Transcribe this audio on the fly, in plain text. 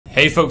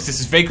Hey folks, this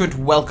is Vagrant.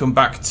 Welcome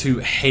back to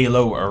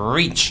Halo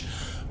Reach.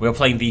 We're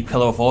playing the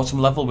Pillar of Autumn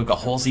level. We've got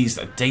Halsey's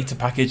data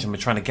package and we're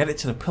trying to get it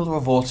to the Pillar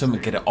of Autumn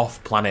and get it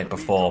off planet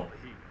before,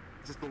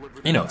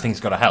 you know, things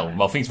go to hell.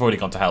 Well, things have already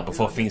gone to hell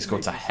before things go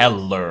to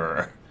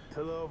heller.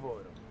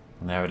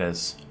 And there it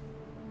is.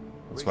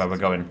 That's where we're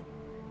going.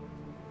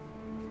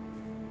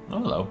 Oh,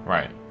 hello.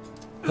 Right.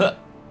 Huh.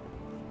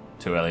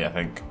 Too early, I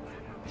think.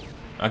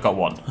 I got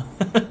one.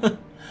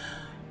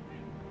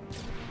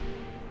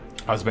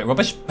 That was a bit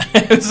rubbish.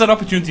 This is an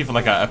opportunity for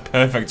like a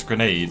perfect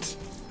grenade.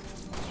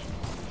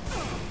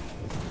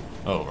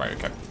 Oh, right,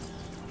 okay.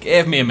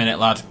 Give me a minute,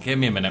 lad. Give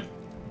me a minute.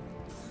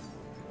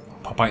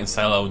 Pop out and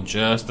say hello in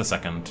just a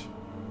second.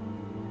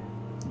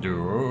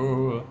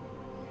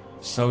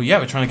 So yeah,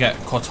 we're trying to get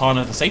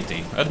Cortana to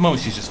safety. At the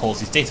moment she's just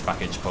Halsey's data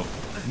package, but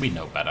we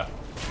know better.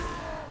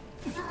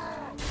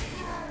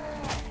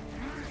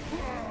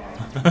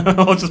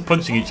 We're just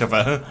punching each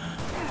other.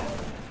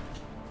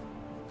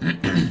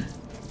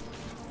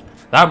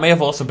 That may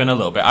have also been a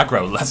little bit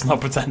aggro, let's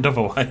not pretend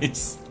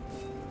otherwise.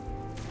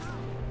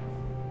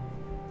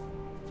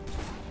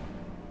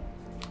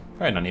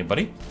 Very on you,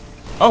 buddy.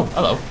 Oh,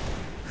 hello.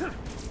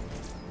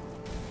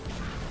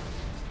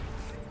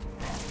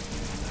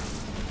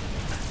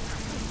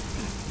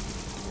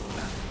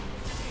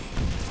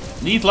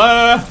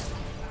 Needler!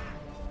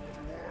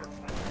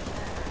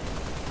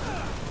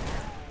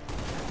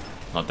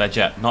 Not dead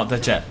yet, not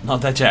dead yet,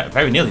 not dead yet.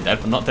 Very nearly dead,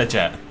 but not dead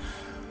yet.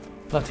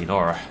 Bloody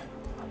Nora.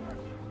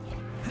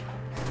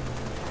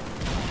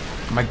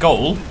 My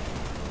goal,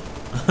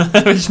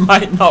 which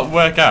might not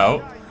work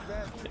out,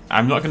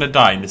 I'm not going to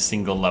die in this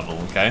single level,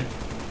 okay?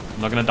 I'm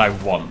not going to die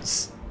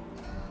once.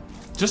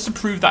 Just to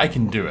prove that I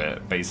can do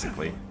it,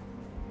 basically.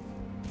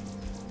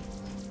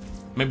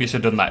 Maybe I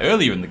should have done that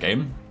earlier in the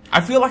game. I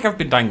feel like I've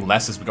been dying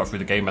less as we got through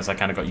the game, as I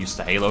kind of got used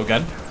to Halo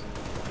again.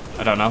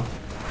 I don't know.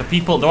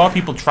 There are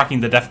people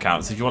tracking the death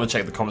counts. If you want to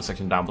check the comment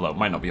section down below, it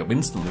might not be up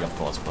instantly, of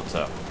course,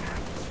 but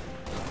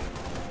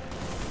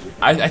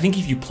I think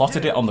if you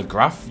plotted it on the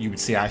graph, you would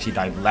see I actually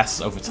died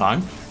less over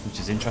time, which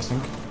is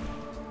interesting.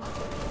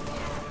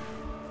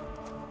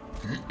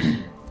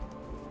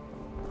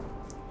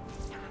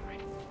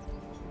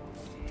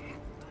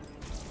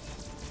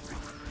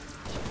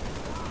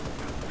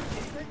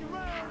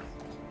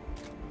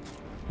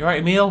 You right,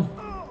 Emil?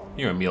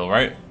 You're Emil,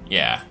 right?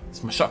 Yeah,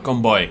 it's my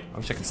shotgun boy. I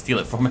wish I could steal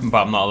it from him,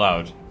 but I'm not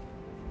allowed.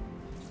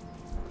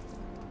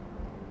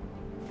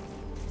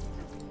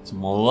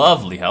 Some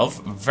lovely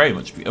health, very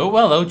much. Oh,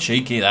 hello,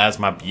 cheeky. There's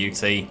my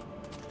beauty.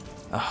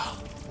 Ah,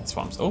 that's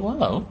what I'm. Oh,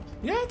 hello.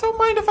 Yeah, don't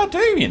mind if I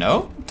do. You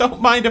know, don't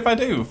mind if I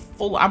do.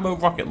 Full ammo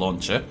rocket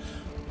launcher,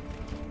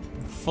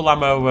 full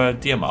ammo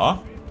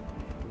DMR.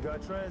 We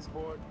got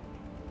transport.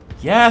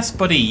 Yes,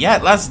 buddy. Yeah,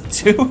 let's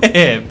do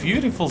it.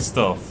 Beautiful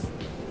stuff.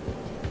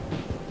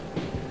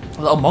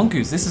 A little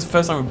mongoose. This is the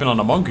first time we've been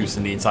on a mongoose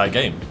in the entire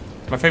game.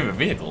 It's my favorite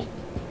vehicle.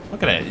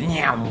 Look at it.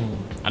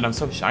 And I'm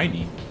so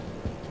shiny.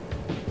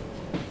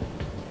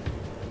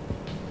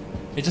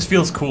 It just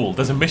feels cool.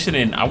 There's a mission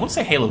in, I want to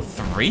say Halo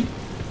 3? It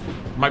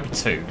might be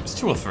 2. It's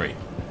 2 or 3.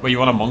 Where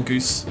you're on a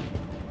mongoose.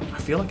 I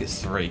feel like it's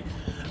 3.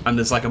 And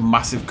there's like a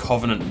massive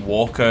Covenant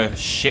walker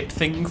ship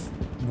thing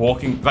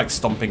walking, like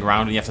stomping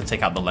around, and you have to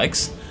take out the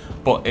legs.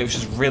 But it was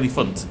just really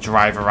fun to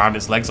drive around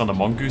its legs on a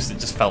mongoose. It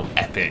just felt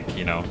epic,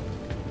 you know.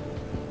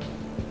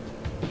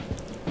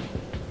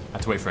 I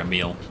had to wait for a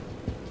meal.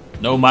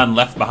 No man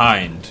left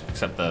behind.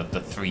 Except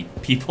the 3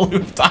 people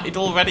who've died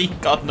already.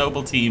 God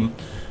noble team.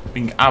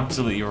 Being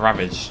absolutely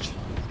ravaged.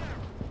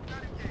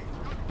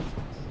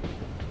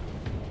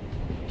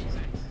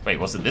 Wait,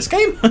 was it this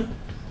game?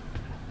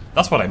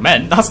 That's what I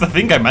meant. That's the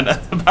thing I meant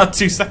about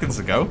 2 seconds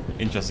ago,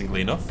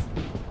 interestingly enough.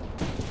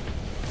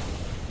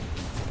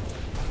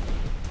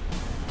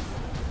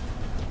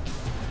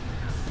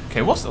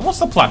 Okay, what's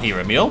the plan here,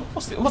 Emil?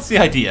 What's the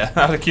idea?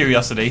 Out of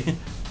curiosity.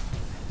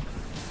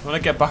 When I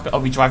get back, I'll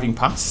be driving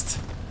past.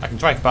 I can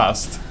drive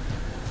past.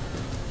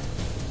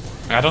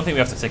 I don't think we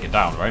have to take it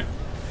down, right?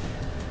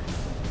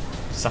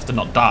 Just have to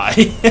not die.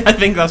 I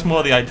think that's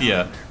more the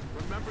idea.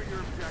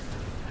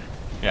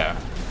 Yeah.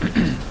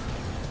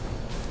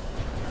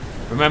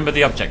 Remember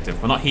the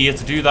objective. We're not here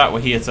to do that. We're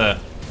here to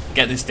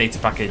get this data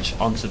package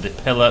onto the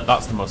pillar.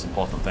 That's the most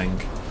important thing.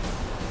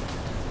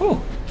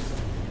 Whew.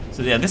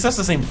 So yeah, this has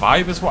the same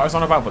vibe as what I was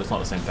on about, but it's not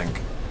the same thing.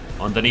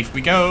 Underneath we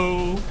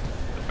go.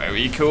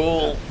 Very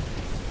cool.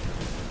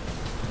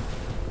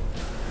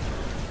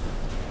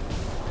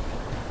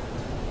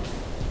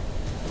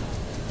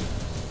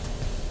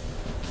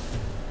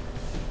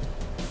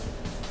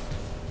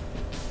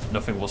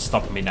 Nothing will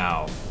stop me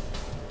now.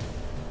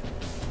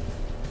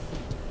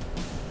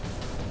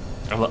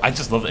 I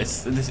just love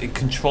it. It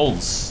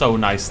controls so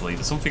nicely.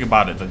 There's something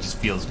about it that just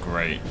feels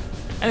great.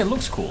 And it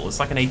looks cool.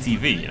 It's like an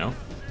ATV, you know?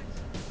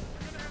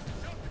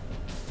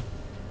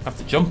 I have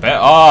to jump it.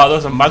 Oh,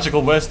 those are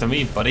magical words to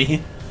me,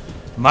 buddy.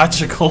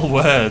 Magical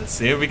words.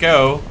 Here we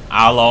go.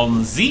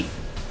 Allons-y.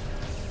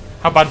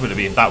 How bad would it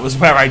be if that was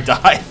where I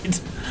died?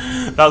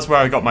 That's where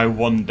I got my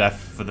one death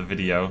for the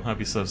video. That'd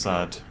be so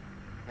sad.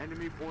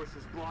 Enemy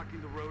forces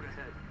blocking the road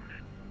ahead.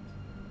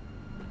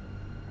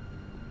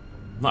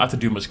 Not had to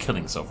do much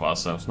killing so far,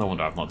 so it's no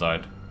wonder I've not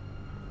died.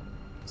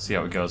 See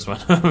how it goes when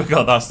we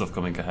got that stuff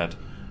coming ahead.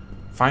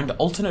 Find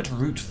alternate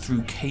route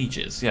through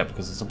cages. Yeah,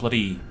 because it's a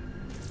bloody...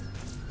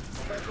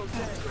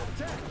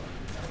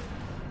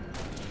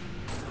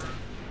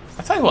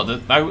 I tell you what,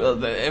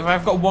 if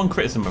I've got one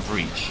criticism of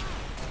Reach,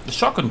 the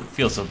shotgun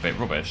feels a bit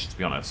rubbish, to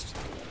be honest.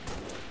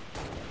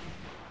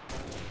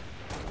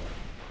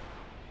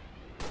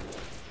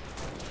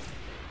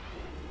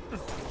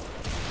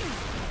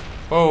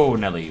 Whoa,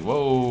 Nelly.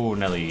 Whoa,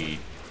 Nelly.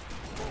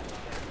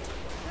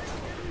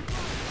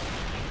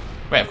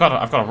 Wait, I've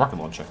got a rocket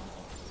launcher.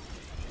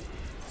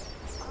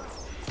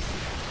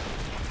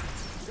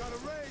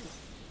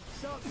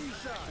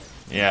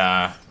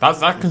 Yeah,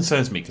 that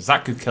concerns me because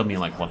that could kill me in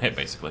like one hit,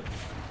 basically.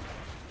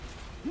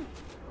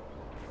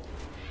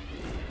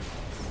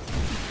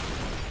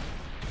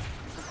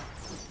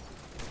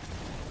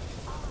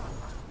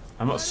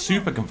 I'm not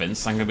super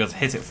convinced I'm gonna be able to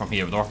hit it from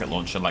here with the rocket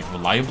launcher like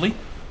reliably.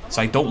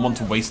 So I don't want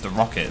to waste the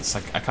rockets.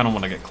 I kind of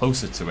want to get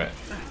closer to it.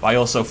 But I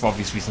also, for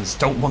obvious reasons,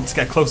 don't want to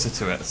get closer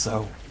to it.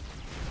 So,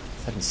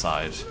 let's head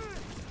inside.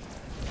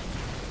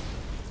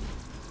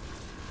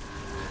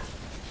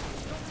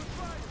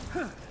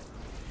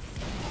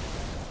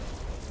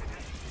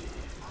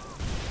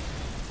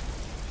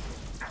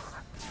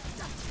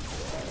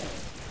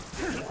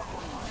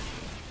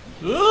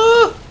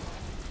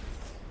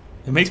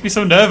 It makes me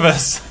so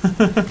nervous.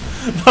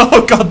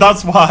 Oh god,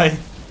 that's why.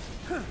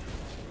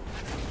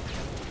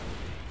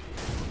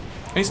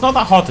 It's not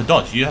that hard to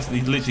dodge. You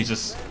literally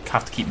just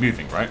have to keep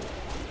moving, right?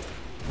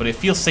 But it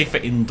feels safer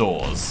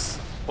indoors.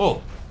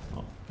 Oh,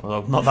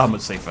 well, not that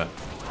much safer.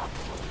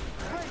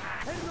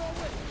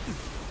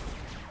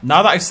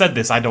 Now that I've said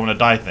this, I don't want to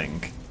die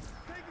thing.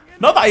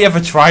 Not that I ever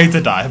tried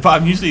to die,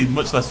 but I'm usually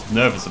much less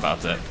nervous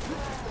about it.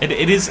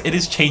 It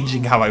is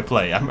changing how I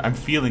play. I'm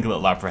feeling a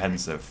little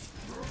apprehensive.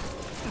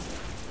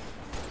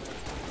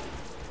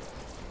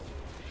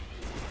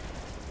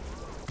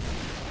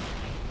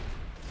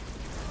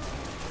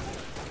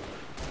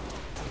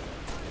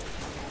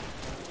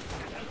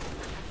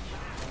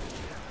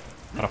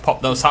 Gotta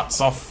pop those hats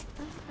off.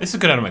 This is a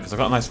good enemy because I've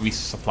got a nice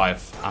resupply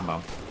of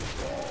ammo.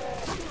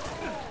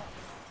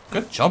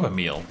 Good job,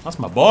 Emil. That's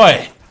my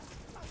boy.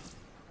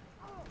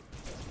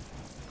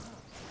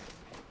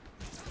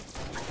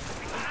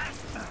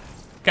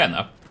 Getting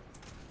there.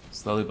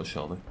 Slowly but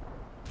surely.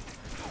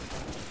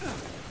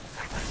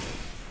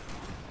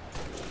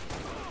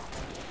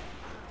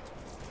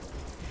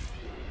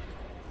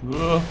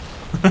 You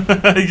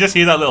just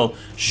hear that little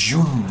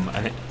zoom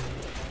and it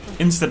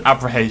instant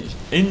apprehension.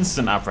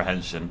 Instant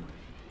apprehension.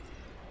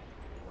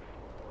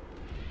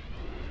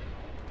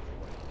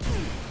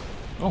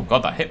 Oh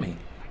god, that hit me.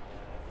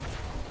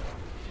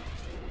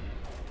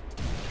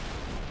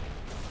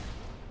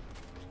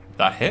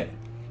 That hit?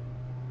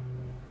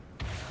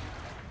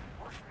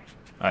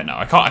 Alright, no,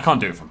 I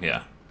can't do it from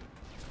here.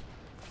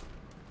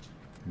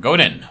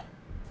 Going in.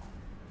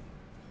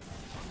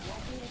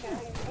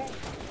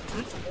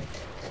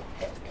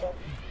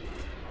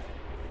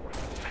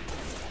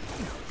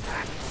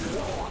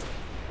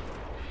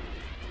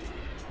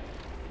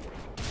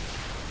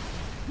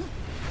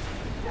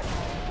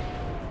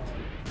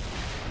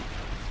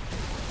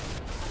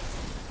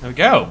 There we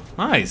go.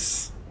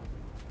 Nice.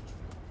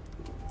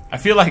 I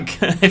feel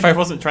like if I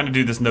wasn't trying to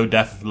do this no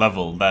death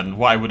level, then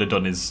what I would have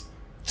done is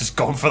just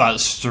gone for that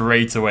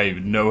straight away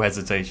with no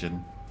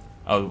hesitation.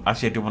 Oh,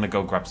 actually I do want to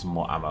go grab some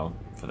more ammo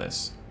for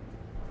this.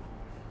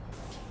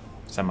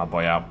 Send my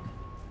boy out.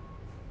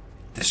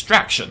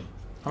 Distraction.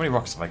 How many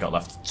rockets have I got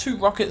left? 2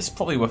 rockets,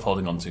 probably worth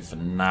holding on to for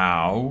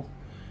now.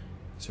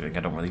 So I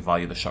don't really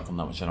value the shotgun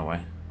that much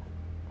anyway.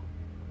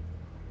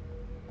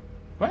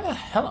 Where the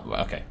hell?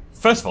 Okay.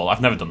 First of all, I've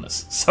never done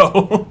this,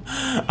 so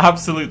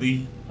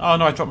absolutely. Oh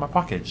no, I dropped my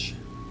package.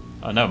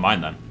 Oh, never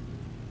mind then.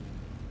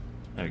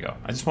 There we go.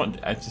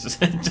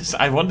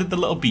 I wanted the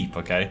little beep.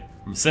 Okay,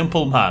 I'm a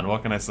simple man.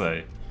 What can I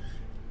say?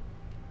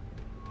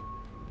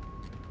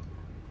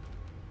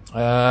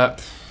 Yeah,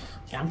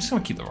 I'm just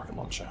gonna keep the rocket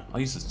launcher. I'll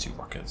use the 2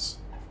 rockets.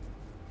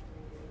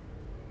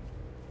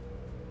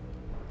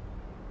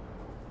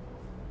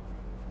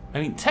 I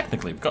mean,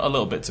 technically, we've got a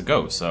little bit to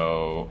go,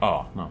 so.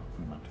 Oh no.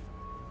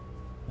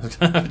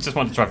 I just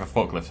want to try for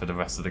forklift for the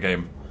rest of the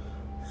game.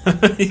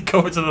 Go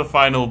over to the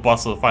final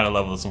boss or the final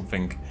level or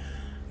something,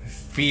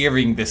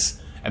 fearing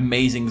this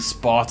amazing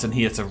Spartan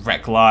here to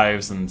wreck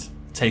lives and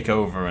take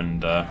over,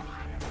 and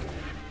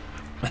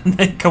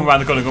then come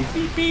around the corner and go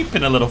beep beep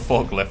in a little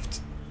forklift.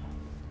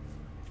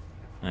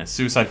 Yeah,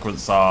 suicide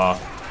grunts are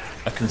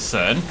a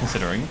concern,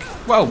 considering.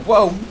 Whoa,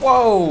 whoa,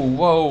 whoa,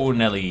 whoa,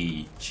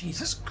 Nelly!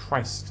 Jesus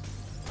Christ!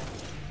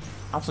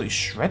 Absolutely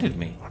shredded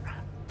me.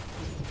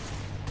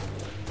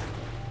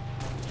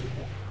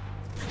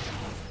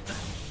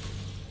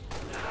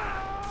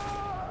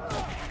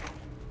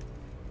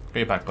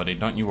 Get back, buddy.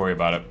 Don't you worry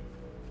about it.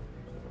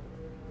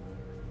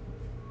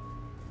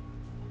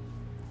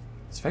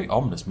 It's very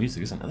ominous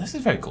music, isn't it? This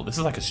is very cool. This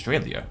is like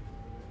Australia.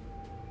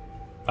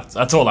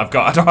 That's all I've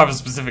got. I don't have a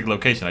specific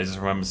location. I just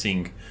remember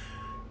seeing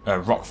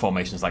rock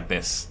formations like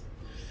this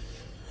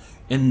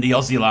in the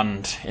Aussie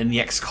land, in the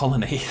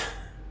ex-colony.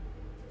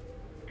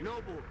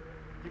 Noble,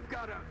 you've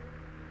got a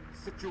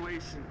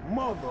situation.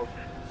 Mother,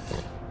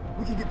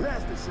 we can get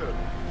past this, sir.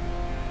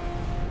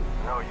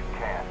 No, you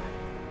can't.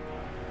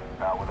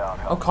 Not without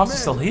help. Oh, Carter's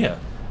still here.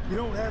 You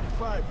don't have the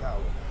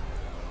firepower.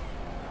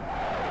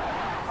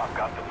 I've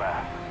got the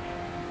map.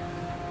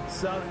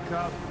 Solid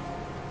copy.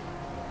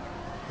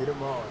 Hit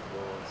them on,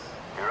 boys.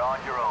 You're on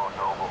your own,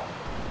 Noble.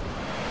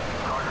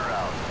 Carter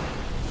out.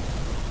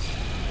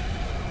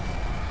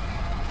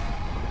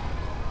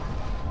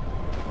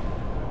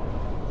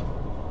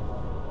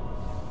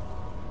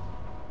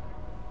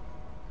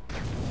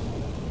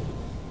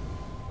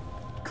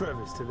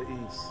 Crevice to the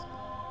east.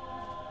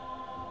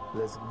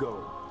 Let's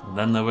go. And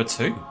then there were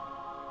two.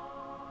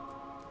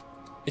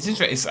 It's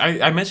interesting.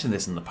 I mentioned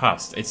this in the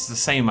past. It's the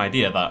same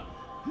idea that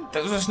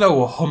there's just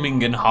no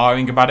humming and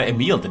hawing about it.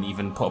 Emil didn't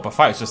even put up a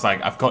fight. It's just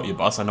like, I've got you,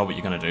 boss. I know what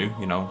you're going to do.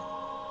 You know,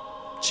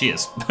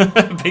 cheers.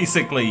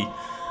 Basically,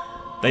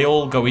 they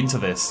all go into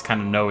this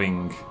kind of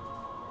knowing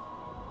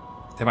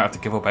they might have to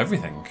give up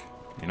everything.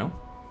 You know?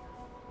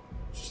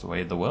 It's just the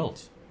way of the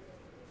world.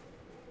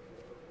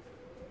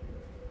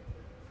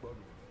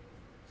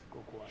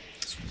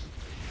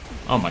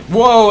 Oh my...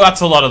 Whoa, that's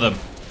a lot of them.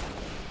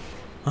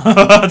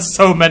 That's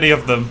so many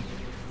of them.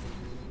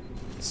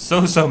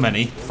 So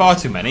many. Far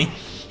too many.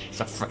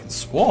 It's a freaking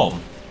swarm.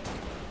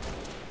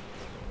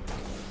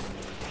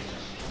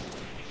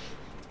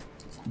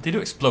 They do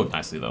explode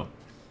nicely, though.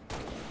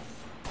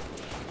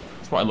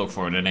 That's what I look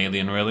for in an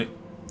alien, really.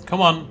 Come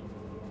on.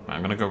 Right,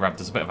 I'm gonna go grab...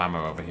 There's a bit of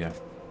ammo over here.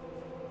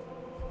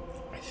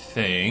 I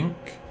think...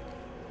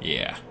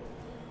 Yeah.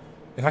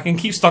 If I can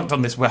keep stocked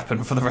on this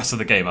weapon for the rest of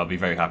the game, I'll be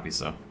very happy,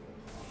 so...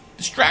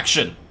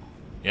 Distraction!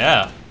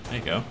 Yeah, there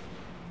you go.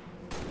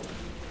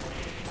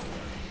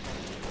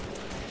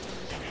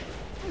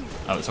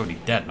 Oh, it's already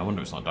dead. No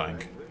wonder it's not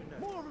dying.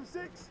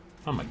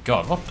 Oh my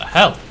god, what the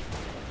hell?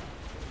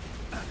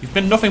 You've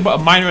been nothing but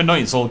a minor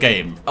annoyance all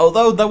game.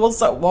 Although there was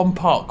that one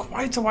part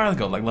quite a while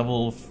ago, like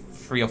level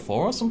 3 or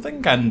 4 or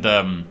something, and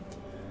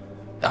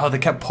oh, they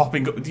kept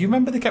popping up. Do you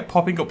remember they kept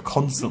popping up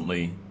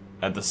constantly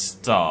at the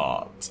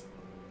start?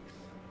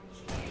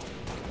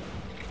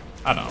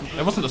 I don't know.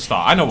 It wasn't the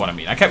start. I know what I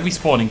mean. I kept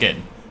respawning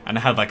in, and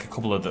I had like a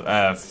couple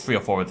of 3 or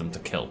 4 of them to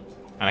kill,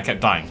 and I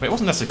kept dying. But it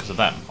wasn't necessarily because of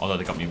them, although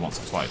they got me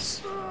once or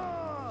twice.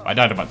 I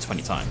died about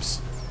 20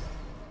 times.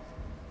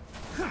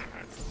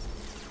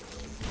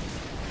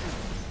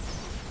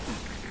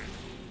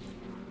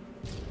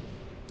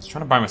 Just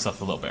trying to buy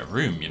myself a little bit of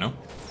room, you know?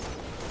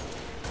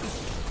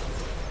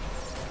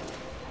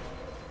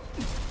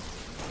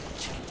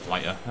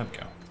 Lighter. There we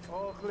go.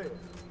 All clear.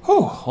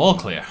 Whew, all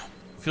clear.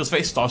 Feels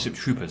very Starship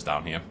Troopers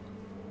down here.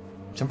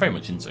 Which I'm very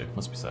much into,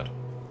 must be said.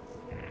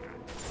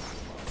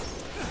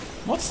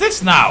 What's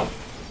this now?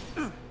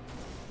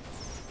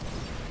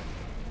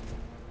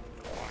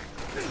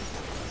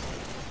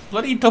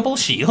 Bloody double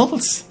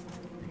shields?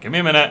 Give me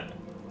a minute.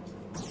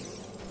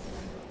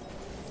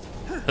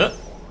 Huh.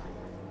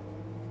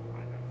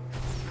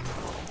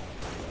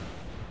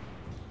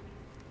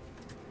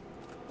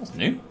 That's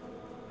new.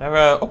 They're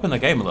up in the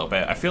game a little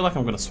bit. I feel like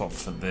I'm going to swap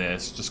for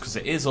this, just because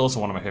it is also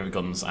one of my favourite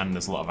guns, and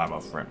there's a lot of ammo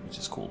for it, which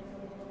is cool.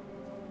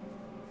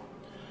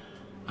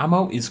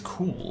 Ammo is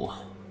cool.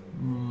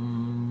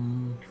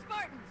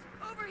 Spartans,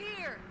 over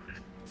here.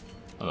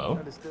 Hello?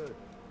 Understood.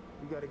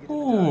 We gotta get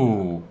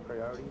Ooh.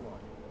 Priority 1.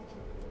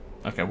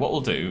 Okay, what we'll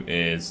do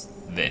is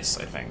this,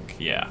 I think.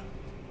 Yeah.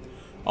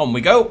 On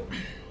we go.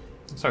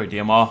 Sorry,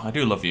 DMR. I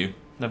do love you.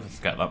 Never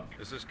forget that.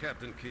 This is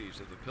Captain Keyes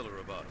of the Pillar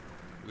of Autumn.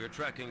 We are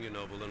tracking you,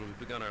 Noble, and we've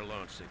begun our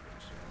launch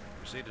sequence.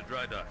 Proceed to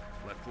dry dock,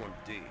 platform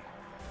D.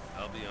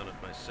 I'll be on it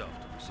myself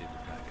to receive the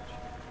package.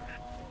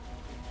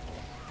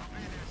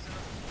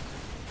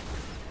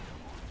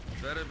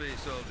 Better be,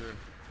 soldier,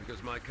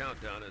 because my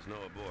countdown is no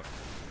abort.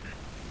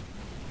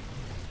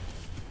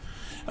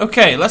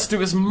 Okay, let's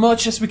do as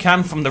much as we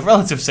can from the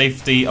relative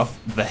safety of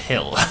the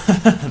hill.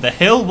 The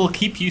hill will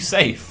keep you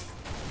safe.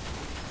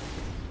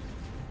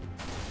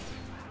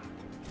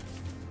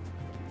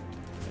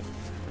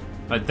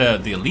 Like the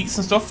elites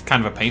and stuff,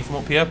 kind of a pain from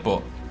up here,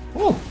 but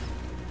ooh,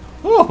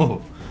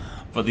 ooh.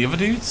 But the other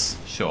dudes,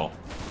 sure.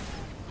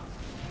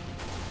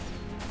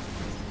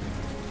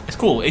 It's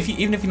cool.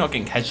 Even if you're not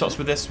getting headshots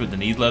with this, with the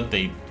Needler,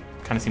 they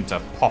kind of seem to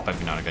pop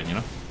every now and again, you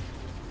know.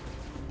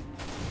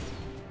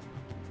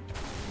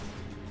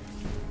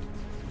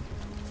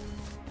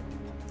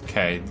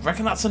 Okay,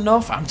 reckon that's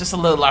enough? I'm just a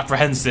little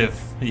apprehensive,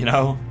 you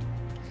know?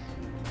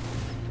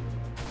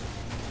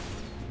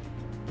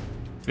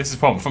 This is the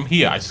problem. From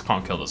here, I just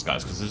can't kill those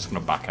guys because they're just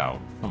going to back out.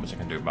 Not much I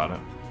can do about it.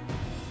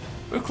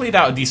 We've cleared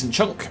out a decent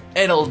chunk.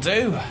 It'll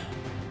do.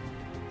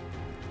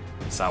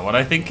 Is that what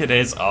I think it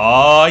is?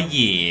 Oh,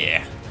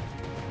 yeah.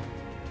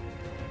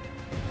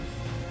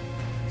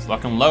 Let's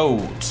lock and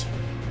load.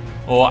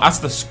 Or, as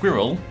the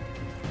squirrel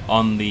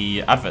on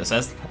the advert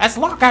says, let's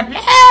lock and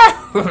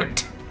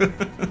load!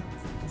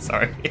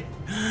 Sorry.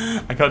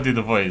 I can't do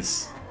the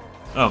voice.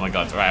 Oh my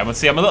god, right, I'm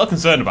a little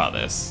concerned about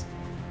this.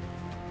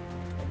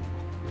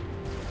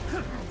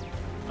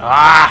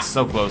 Ah,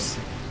 so close.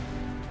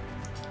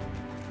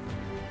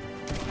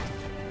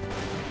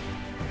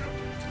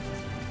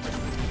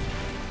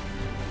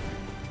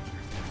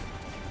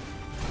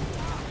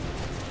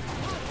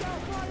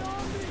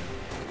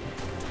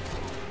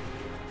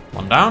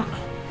 One down.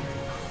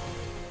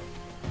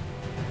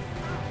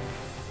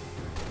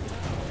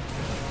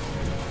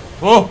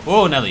 Whoa,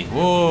 whoa, Nelly.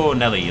 Whoa,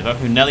 Nelly. You don't know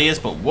who Nelly is,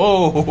 but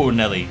whoa,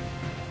 Nelly.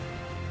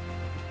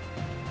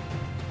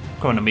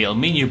 Come on, Emil.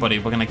 Me and you, buddy.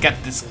 We're gonna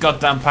get this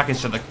goddamn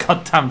package to the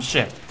goddamn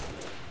ship.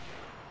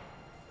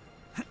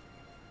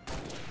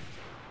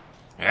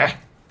 Eh?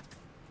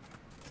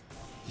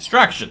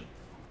 Distraction.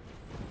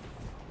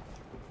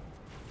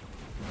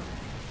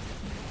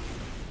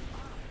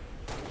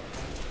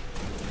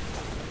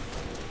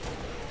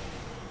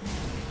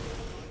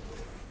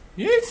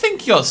 You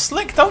think you're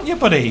slick, don't you,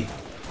 buddy?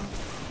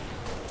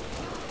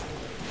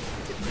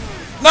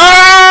 No!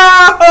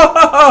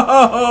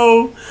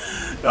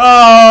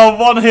 Oh,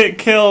 one hit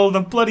kill. The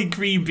bloody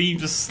green beam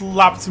just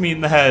slapped me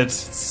in the head. It's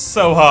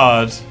so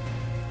hard.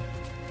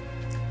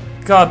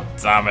 God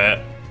damn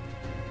it.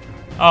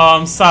 Oh,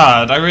 I'm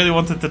sad. I really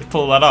wanted to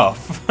pull that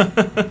off.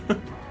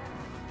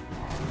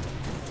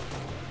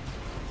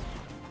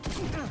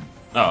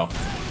 Oh.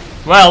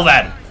 Well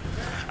then.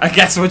 I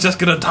guess we're just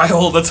gonna die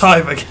all the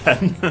time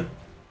again.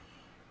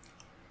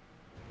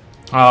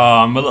 Oh,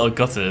 I'm a little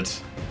gutted.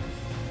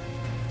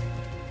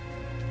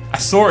 I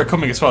saw it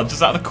coming as well,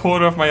 just out of the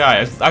corner of my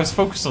eye. I was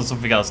focused on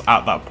something else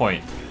at that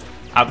point.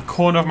 At the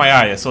corner of my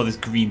eye, I saw this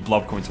green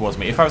blob coming towards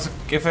me. If I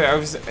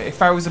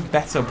was a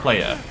better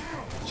player,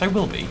 which I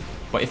will be,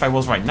 but if I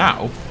was right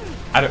now,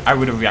 I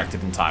would have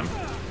reacted in time.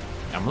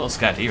 I'm a little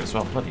scared here as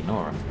well. Bloody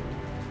Nora.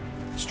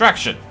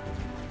 Distraction.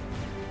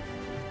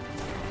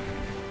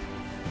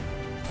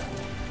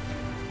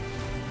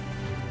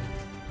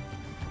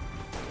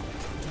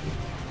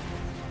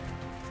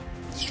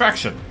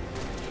 Distraction.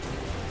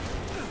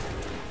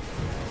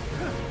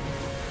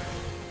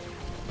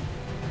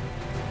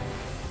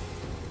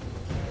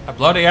 I'm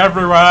bloody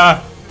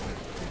everywhere.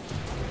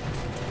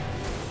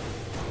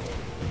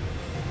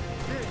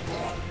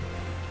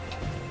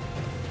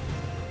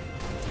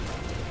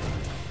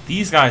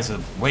 These guys are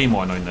way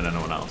more annoying than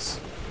anyone else.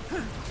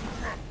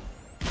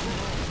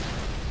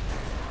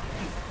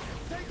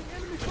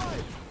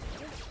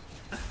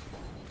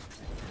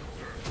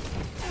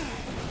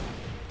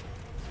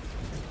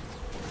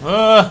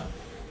 I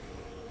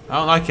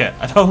don't like it.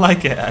 I don't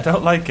like it. I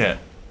don't like it.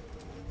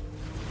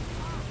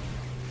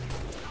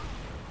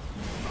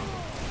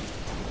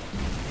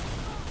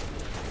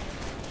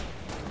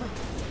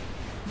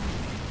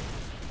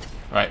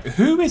 Right,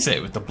 who is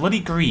it with the bloody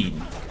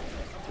green?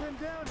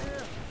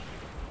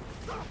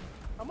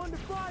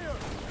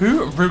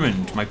 Who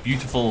ruined my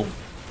beautiful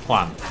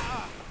plan?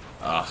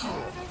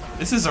 Ugh.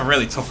 This is a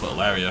really tough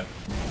little area.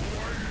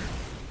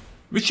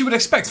 Which you would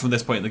expect from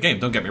this point in the game,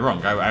 don't get me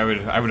wrong. I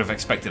would have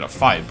expected a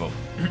fight, but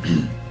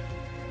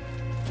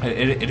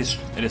it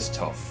is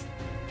tough.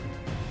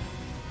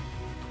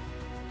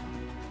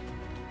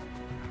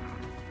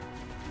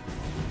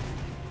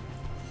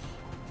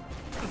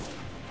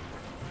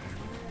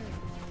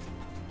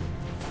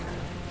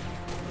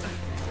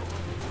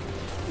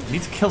 I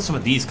need to kill some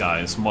of these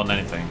guys more than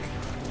anything.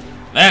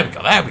 There we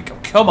go, there we go,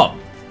 come on!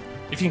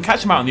 If you can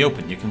catch them out in the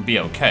open, you can be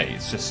okay.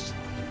 It's just...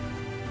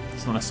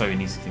 it's not necessarily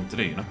an easy thing to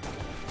do, you know?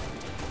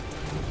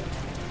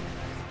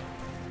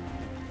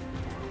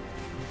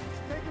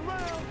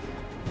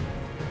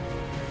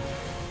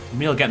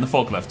 Emil, get in the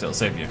forklift, it'll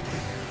save you.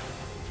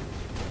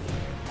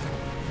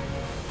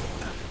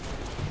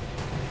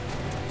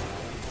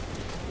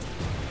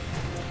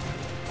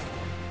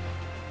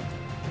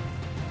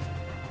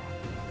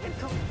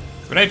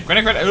 Grenade,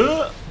 grenade, grenade!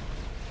 Ugh.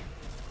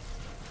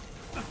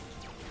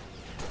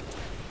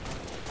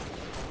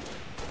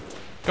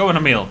 Go on,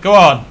 Emil, go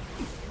on!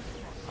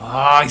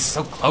 Ah, oh, he's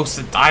so close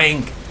to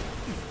dying.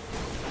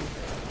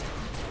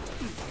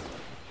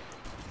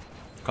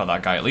 Got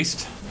that guy at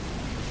least.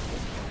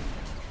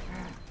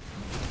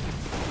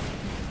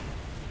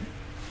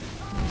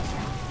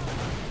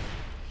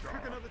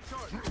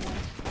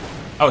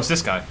 Oh, it's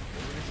this guy.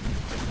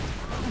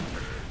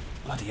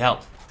 Bloody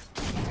hell.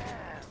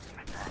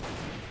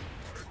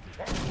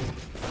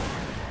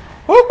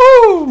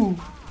 Woohoo!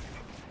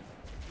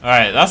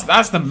 Alright,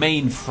 that's the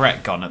main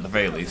threat gone at the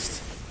very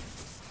least.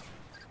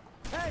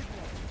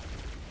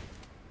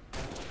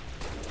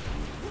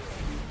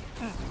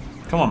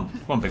 Come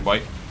on, big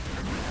boy.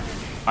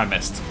 I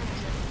missed.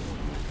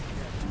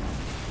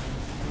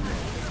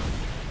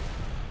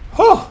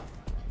 Whew!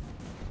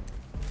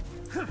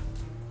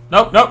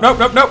 Nope, nope, nope,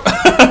 nope, nope.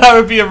 That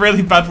would be a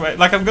really bad way.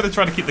 Like, I'm going to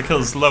try to keep the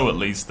kills low at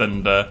least,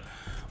 and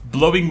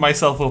blowing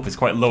myself up is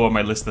quite low on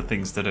my list of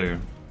things to do.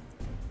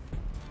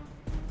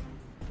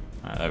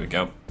 Alright, there we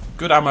go.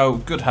 Good ammo,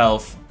 good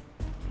health,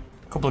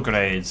 a couple of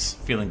grenades,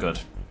 feeling good.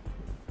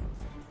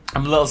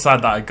 I'm a little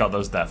sad that I got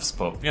those deaths,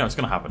 but, you know, it's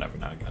going to happen every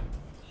now and again.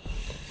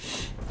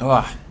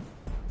 Oh.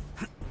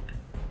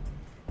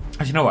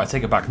 Actually, you know what? I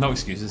take it back. No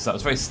excuses. That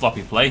was very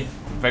sloppy play.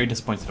 Very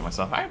disappointed in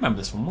myself. I remember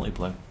this from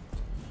multiplayer.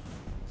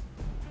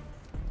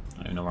 I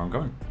don't even know where I'm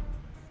going.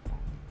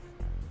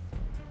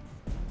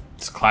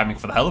 Just climbing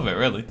for the hell of it,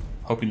 really.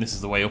 Hoping this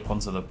is the way up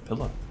onto the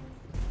pillar.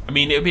 I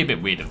mean, it would be a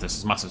bit weird if this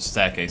was a massive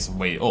staircase and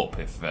way up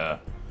if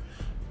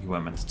you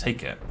weren't meant to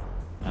take it.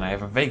 And I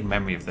have a vague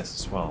memory of this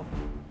as well.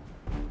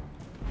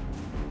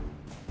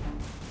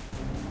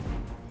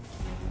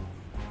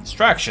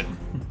 Distraction.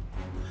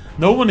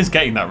 No one is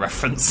getting that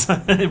reference,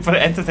 but it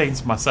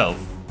entertains myself.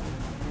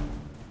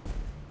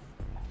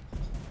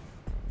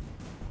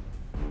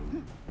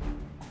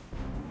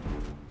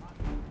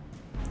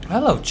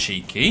 Hello,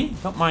 cheeky.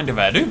 Don't mind if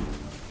I do.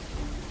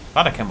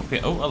 Glad I came up here.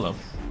 Oh, hello.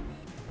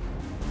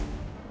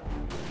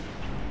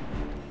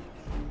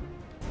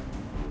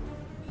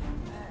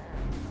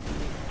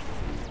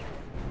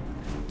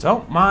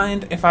 Don't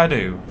mind if I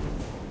do.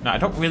 Now, I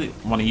don't really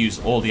want to use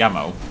all the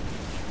ammo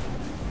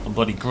on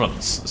bloody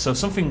grunts, so if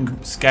something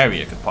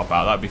scarier could pop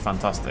out, that'd be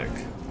fantastic.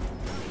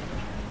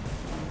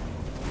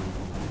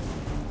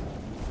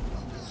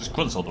 Just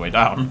grunts all the way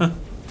down.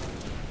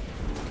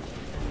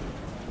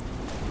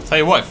 Tell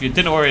you what, if you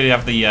didn't already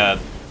have the,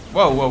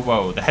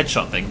 whoa, the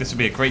headshot thing, this would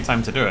be a great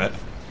time to do it.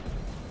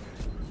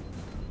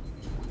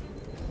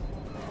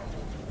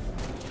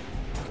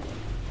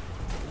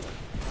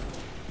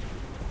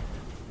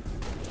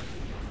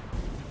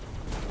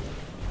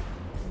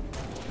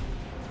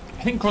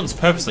 I think grunts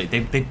purposely,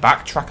 they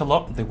backtrack a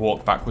lot, they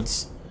walk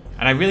backwards.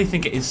 And I really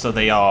think it is so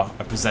they are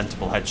a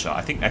presentable headshot.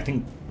 I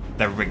think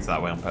they're rigged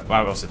that way on purpose.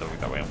 Well, obviously they're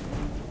rigged that way on purpose.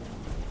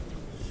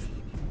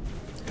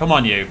 Come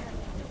on, you.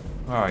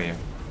 Where are you?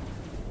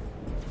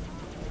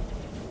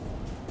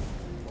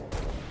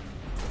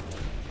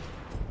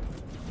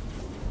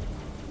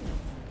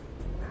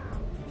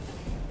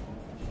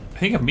 I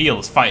think Emil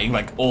is fighting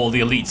like all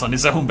the elites on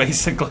his own,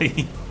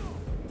 basically.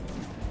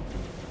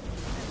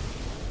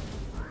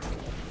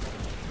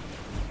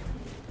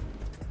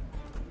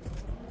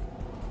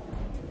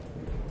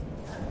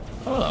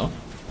 Oh, hello.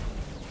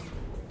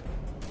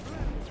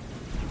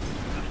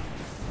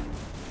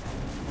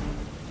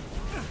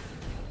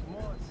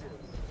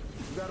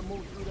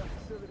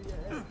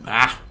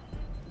 Ah.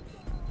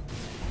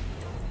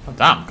 Oh,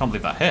 damn. Can't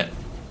believe that hit.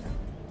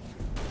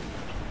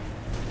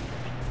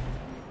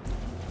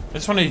 I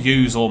just want to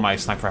use all my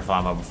sniper rifle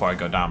ammo before I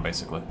go down,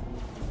 basically.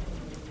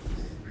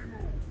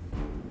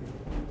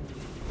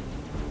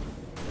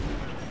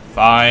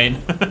 Fine.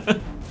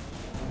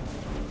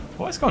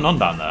 What is going on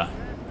down there?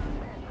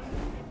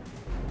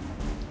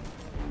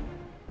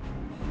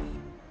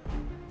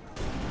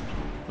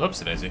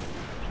 Oopsie daisy.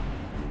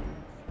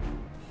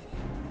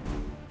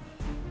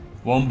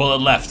 One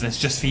bullet left, and it's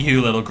just for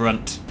you, little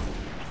grunt.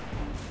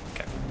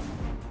 Okay.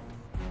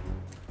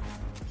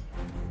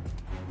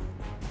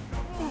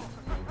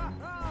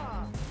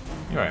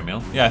 You alright,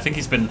 Emil? Yeah, I think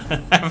he's been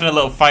having a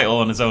little fight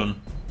all on his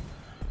own.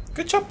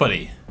 Good job,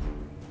 buddy.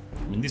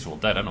 I mean, these are all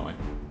dead anyway.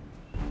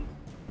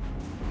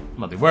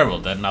 Well, they were all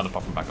dead, now they're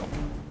popping back up.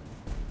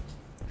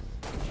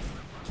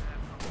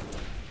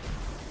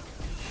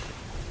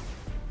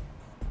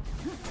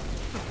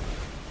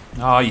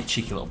 Oh, you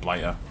cheeky little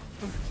blighter.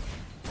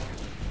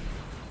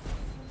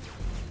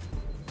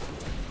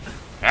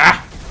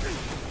 Ah!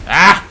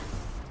 Ah!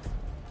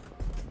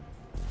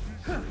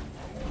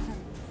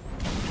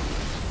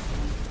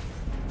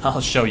 I'll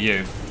show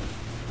you.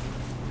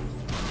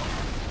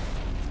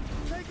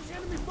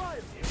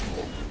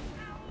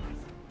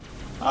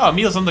 Oh,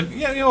 Emil's on the...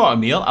 Yeah, you know what,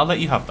 Emil? I'll let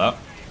you have that.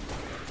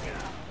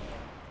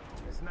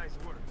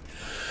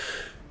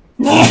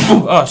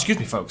 Oh, excuse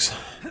me, folks.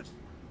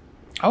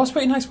 That was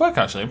pretty nice work,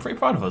 actually. I'm pretty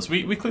proud of us.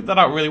 We clicked that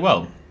out really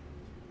well.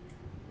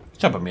 Good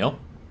job, Emil.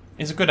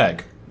 He's a good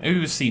egg.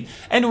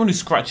 Anyone who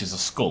scratches a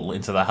skull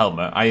into their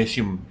helmet, I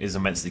assume is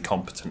immensely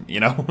competent, you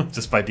know?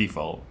 Just by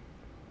default.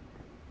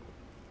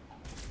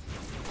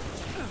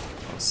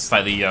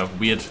 Slightly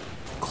weird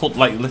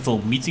cult-like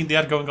little meeting they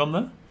had going on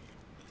there.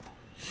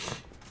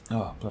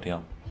 Oh, bloody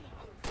hell.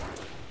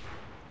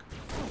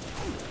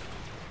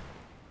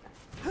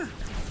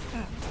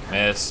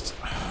 Missed.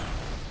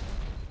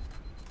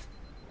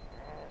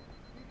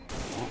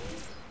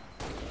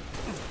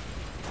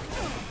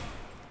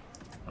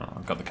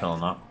 Oh, got the kill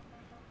on that.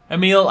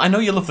 Emil, I know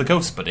you love the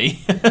ghost,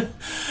 buddy.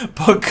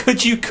 But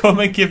could you come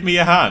and give me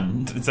a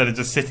hand instead of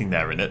just sitting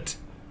there in it?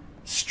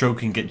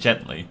 Stroking it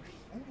gently.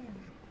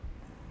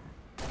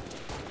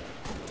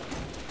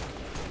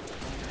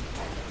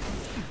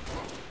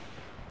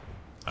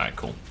 Alright,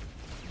 cool.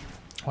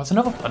 Oh, it's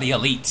another bloody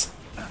elite.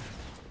 I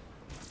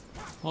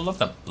love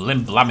that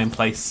blim blam in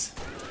place.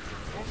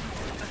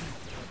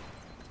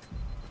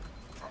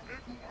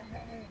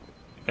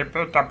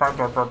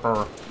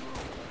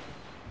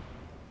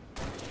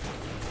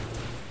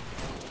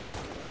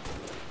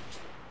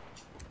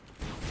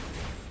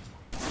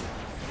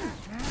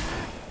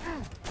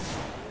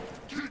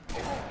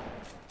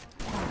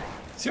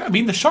 See what I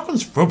mean? The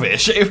shotgun's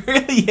rubbish. It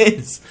really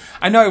is.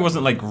 I know I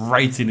wasn't like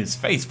right in his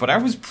face, but I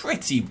was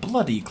pretty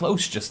bloody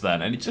close just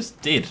then, and it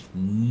just did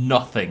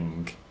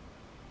nothing.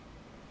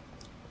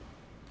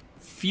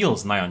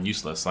 feels nigh on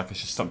useless, like I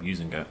should stop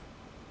using it.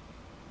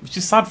 Which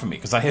is sad for me,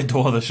 because I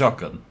adore the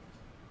shotgun.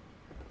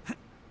 Oh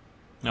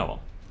well.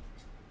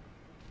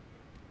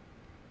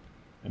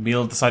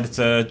 Emil decided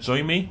to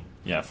join me?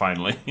 Yeah,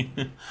 finally.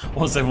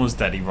 Once everyone's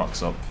dead, he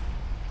rocks up.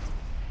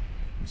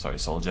 I'm sorry,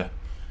 soldier.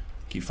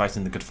 Keep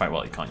fighting the good fight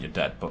while you can't, you're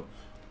dead, but...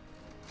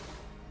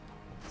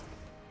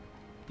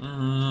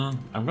 I'm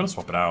gonna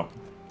swap it out.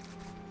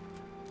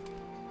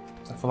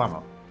 Is that full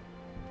ammo?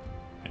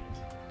 Okay.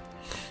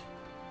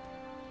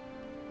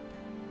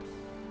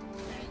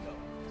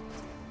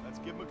 Let's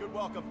give him a good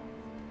welcome.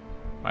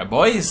 My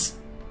boys!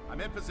 I'm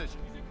in position.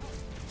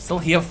 Still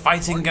here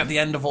fighting at the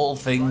end of all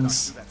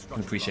things. I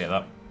appreciate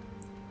that.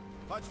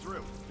 Punch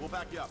through. We'll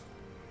back you up.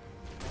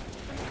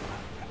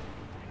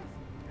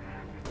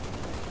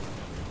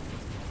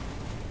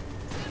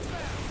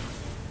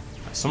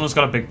 Someone's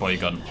got a big boy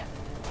gun.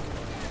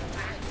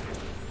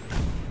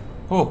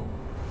 Oh.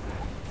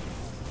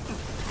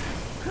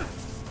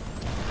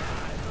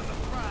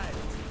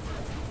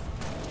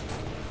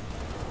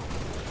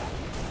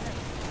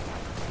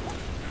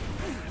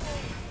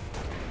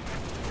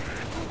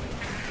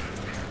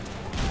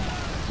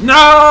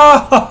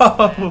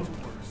 No!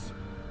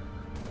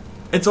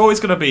 It's always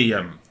gonna be,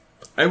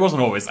 it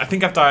wasn't always. I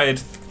think I've died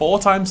 4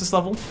 times this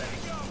level.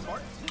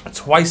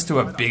 Twice to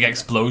a big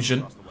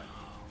explosion.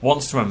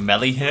 Once to a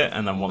melee hit,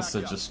 and then once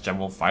to just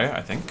general fire,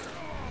 I think.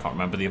 Can't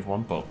remember the other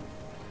one, but...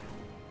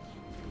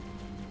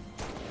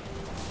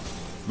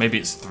 maybe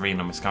it's 3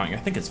 and I'm miscounting. I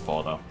think it's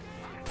 4, though.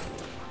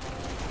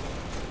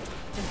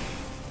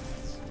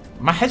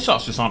 My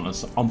headshots just aren't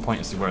as on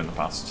point as they were in the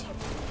past.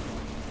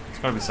 It's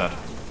gotta be said.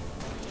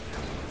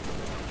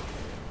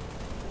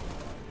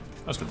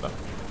 That's good, though.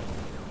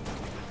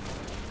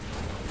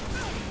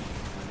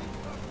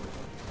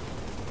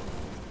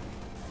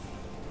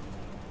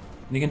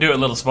 You can do it,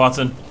 little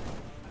Spartan.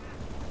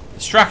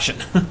 Distraction.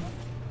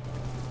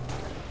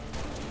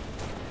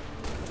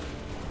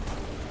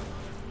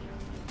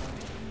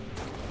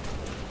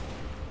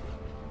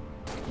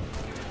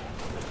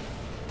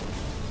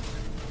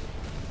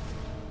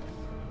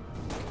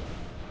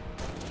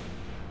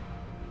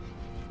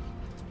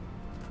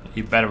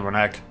 You better run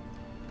egg.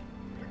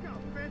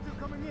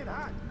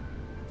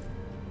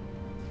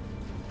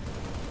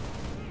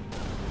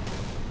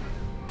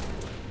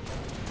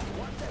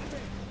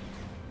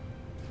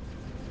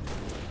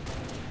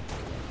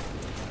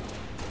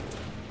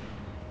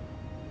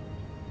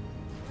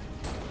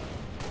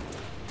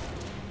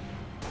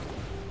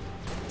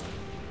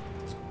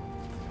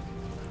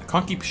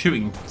 Can't keep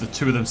shooting the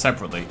 2 of them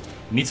separately. You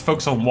need to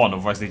focus on one,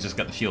 otherwise they just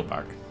get the shield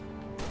back.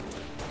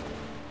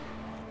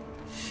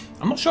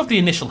 I'm not sure if the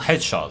initial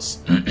headshots...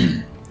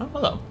 oh,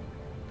 hello.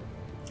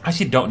 I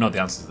actually don't know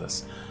the answer to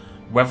this.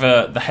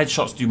 Whether the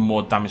headshots do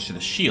more damage to the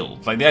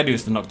shield. Like, the idea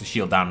is to knock the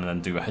shield down and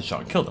then do a headshot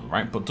and kill them,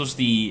 right? But does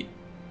the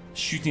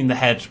shooting the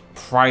head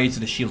prior to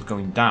the shield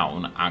going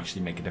down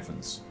actually make a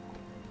difference?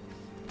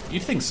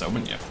 You'd think so,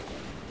 wouldn't you?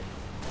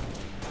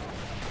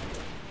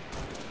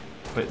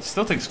 But it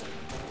still takes...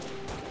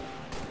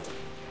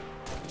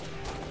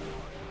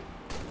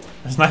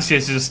 It's nice of you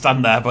to just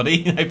stand there,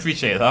 buddy. I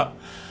appreciate that.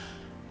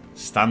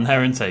 Stand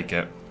there and take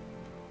it.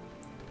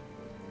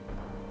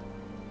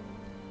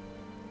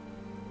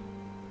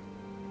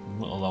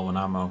 A little low on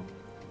ammo.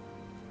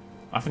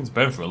 I think it's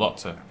burning through a lot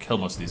to kill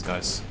most of these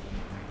guys.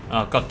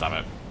 Oh, god damn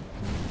it.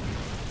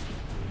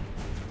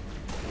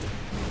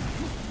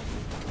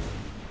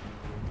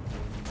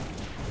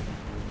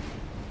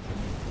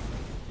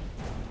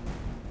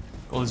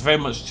 Well, it's very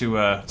much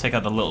to take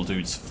out the little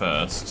dudes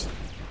first.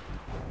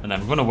 And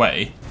then run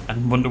away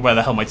and wonder where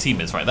the hell my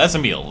team is. Right, there's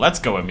Emil. Let's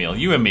go, Emil.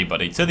 You and me,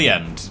 buddy. To the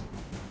end.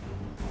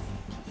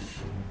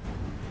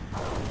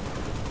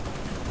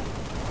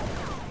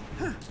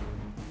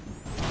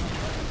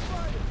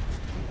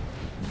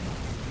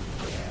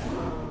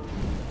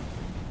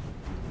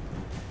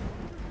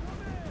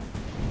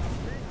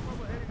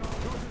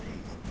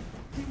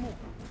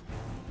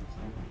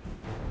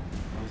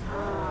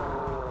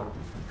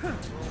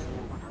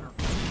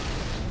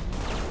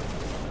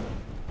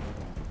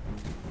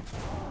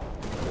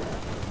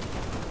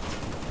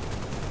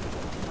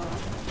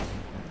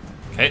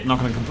 Okay, not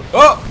gonna complete.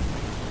 Oh!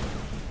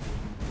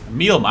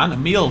 Emil, man.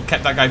 Emil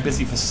kept that guy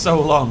busy for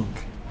so long.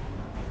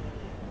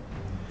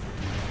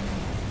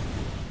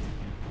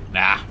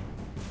 Nah.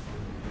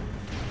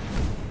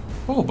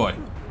 Oh boy.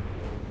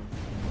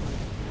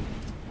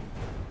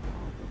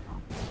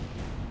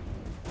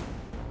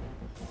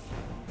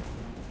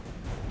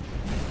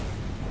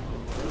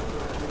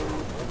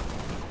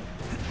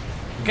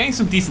 I'm getting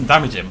some decent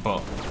damage in, but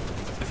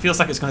it feels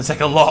like it's gonna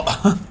take a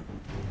lot.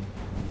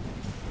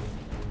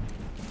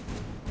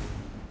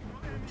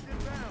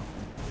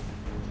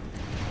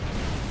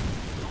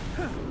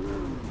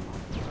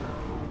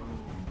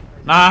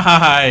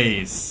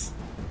 Nice!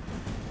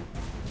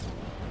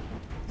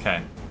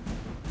 Okay.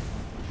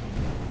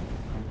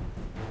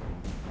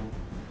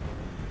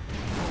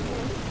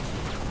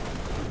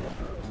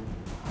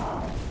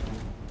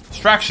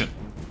 Distraction!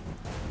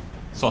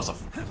 Sort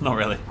of. Not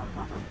really.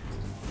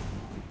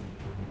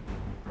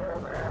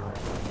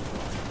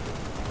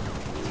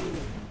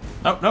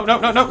 No, no, no,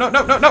 no, no, no,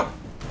 no, no, no!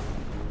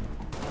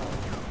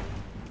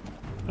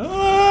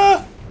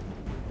 Ah!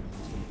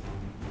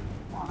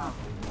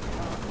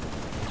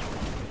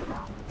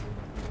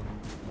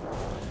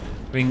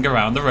 Ring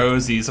around the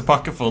rosies, a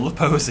pocket full of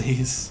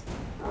posies.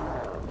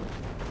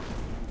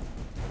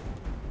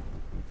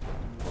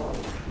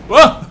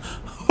 Whoa!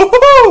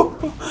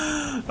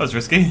 That was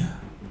risky.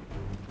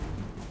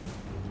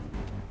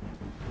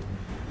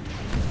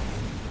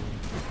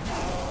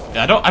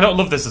 Yeah, I don't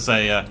love this as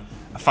a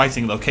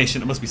fighting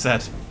location, it must be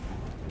said.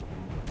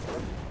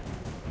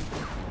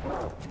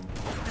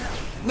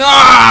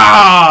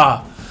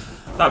 Ah!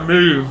 That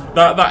move,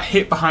 that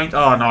hit behind.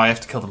 Oh no, I have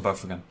to kill them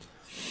both again.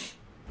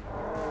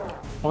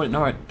 Oh wait,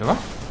 no, do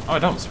I? Oh, I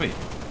don't. Sweet.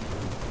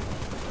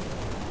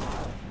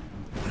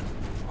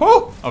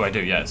 Oh, I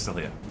do. Yeah, it's still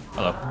here.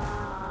 Hello.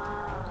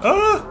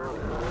 Ah!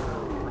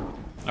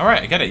 All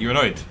right, I get it. You're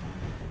annoyed.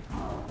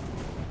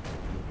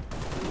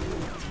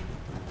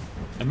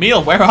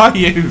 Emil, where are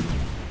you?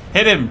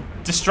 Hit him.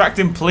 Distract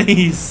him,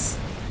 please.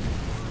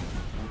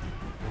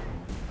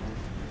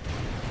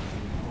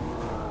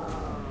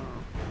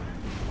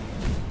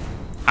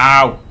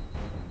 Ow.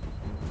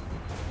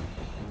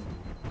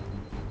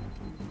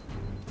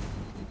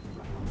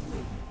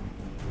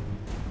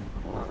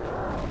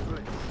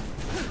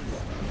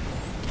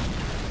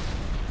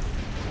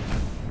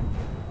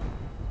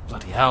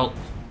 Bloody hell.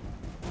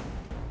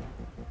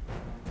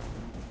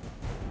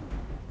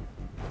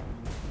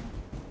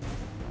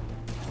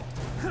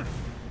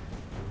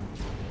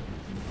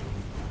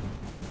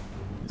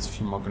 There's a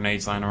few more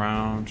grenades lying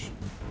around.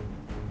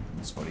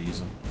 That's what I use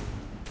them.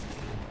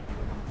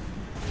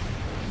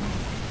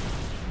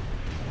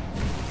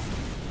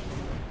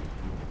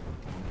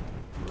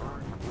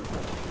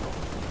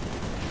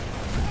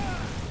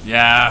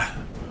 Yeah.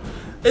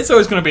 It's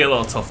always going to be a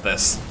little tough,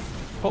 this.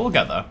 But we'll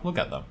get there. We'll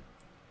get there.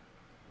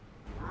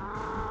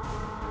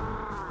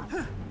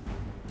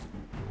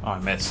 Oh, I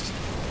missed.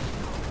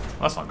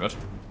 Well, that's not good.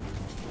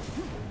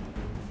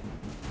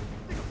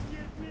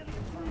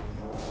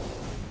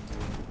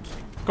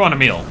 Go on,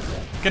 Emil.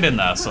 Get in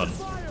there, son.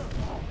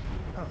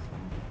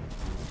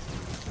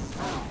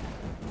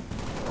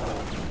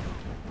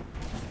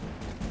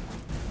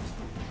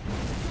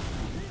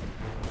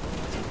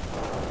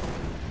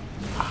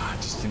 Ah, I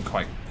just didn't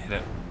quite hit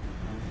it.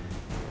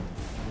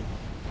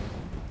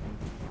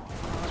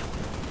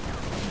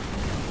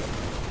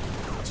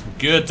 Some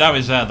good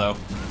damage there, though.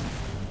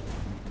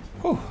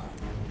 Whew.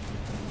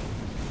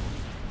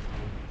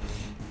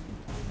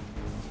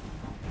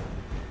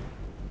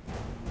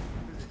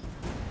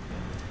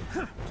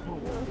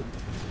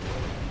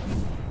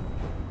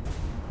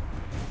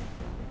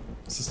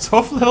 It's a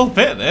tough little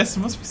bit, this,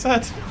 must be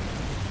said.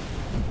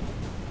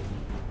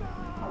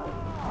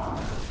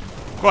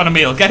 Go on,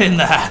 Emil, get in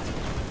there.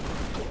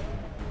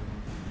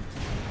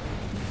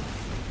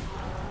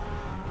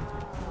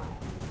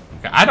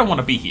 Okay, I don't want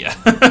to be here.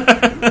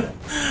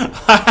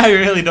 I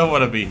really don't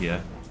want to be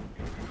here.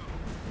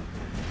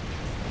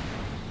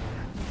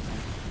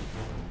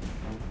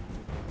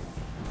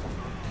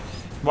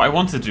 What I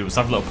wanted to do was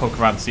have a little poke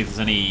around to see if there's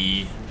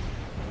any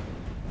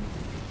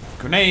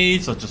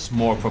grenades or just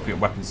more appropriate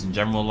weapons in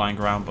general lying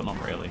around, but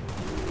not really.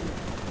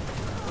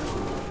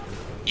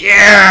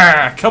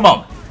 Yeah! Come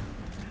on!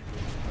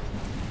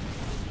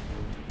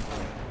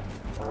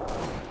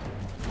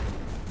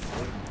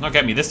 Not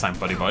get me this time,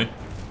 buddy boy.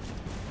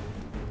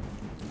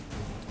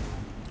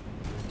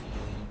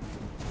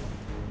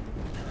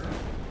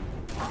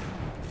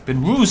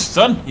 Been rused,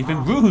 son! You've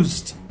been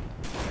rused!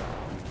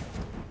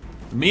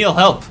 Me'll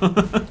help. No!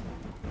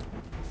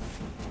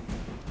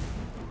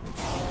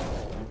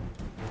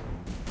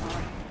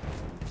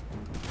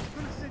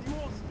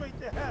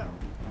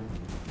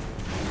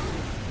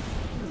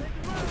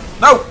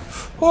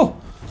 Oh!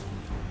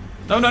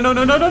 No, no, no,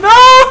 no, no, no, no!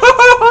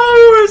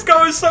 It's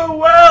going so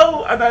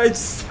well! And then it's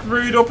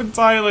screwed up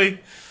entirely.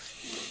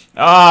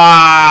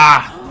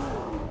 Ah!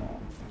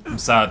 I'm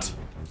sad.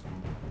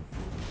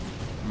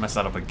 I messed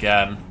that up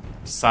again.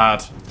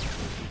 Sad.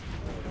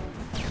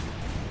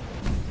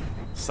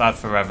 Sad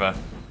forever.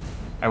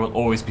 I will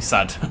always be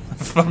sad.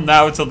 From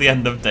now until the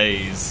end of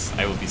days,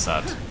 I will be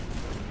sad.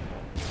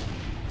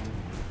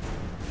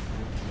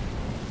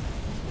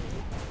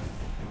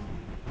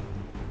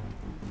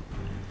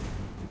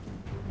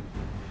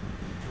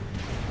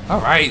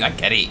 Alright, I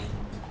get it.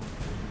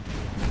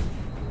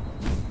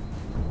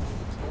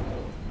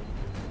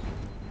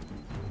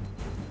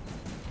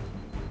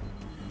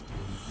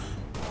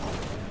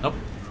 Nope.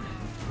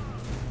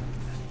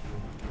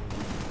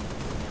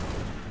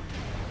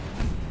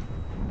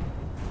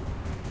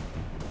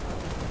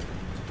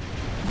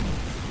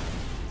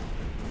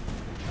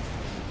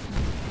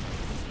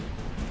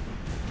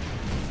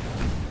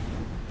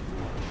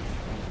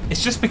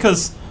 It's just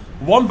because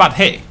one bad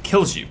hit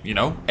kills you, you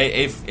know?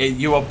 If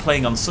you are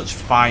playing on such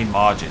fine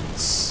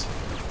margins.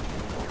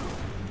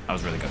 That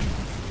was really good.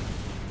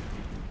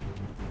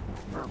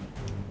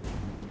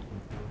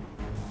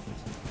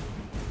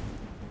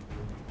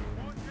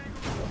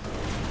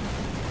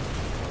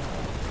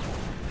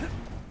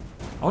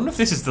 I wonder if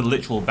this is the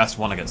literal best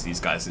one against these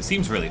guys. It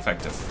seems really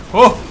effective.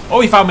 Oh!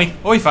 Oh, he found me!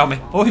 Oh, he found me!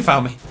 Oh, he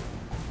found me!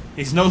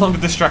 He's no longer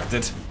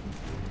distracted.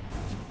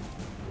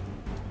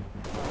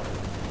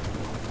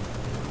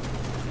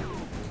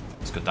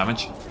 That's good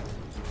damage.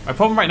 My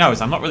problem right now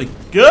is I'm not really...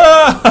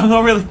 I'm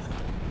not really...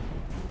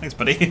 Thanks,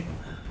 buddy.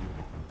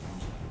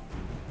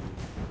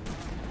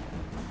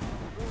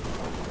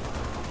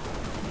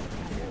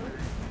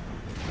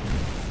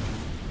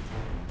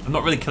 I'm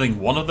not really killing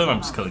one of them,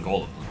 I'm just killing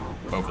all of them.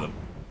 Both of them.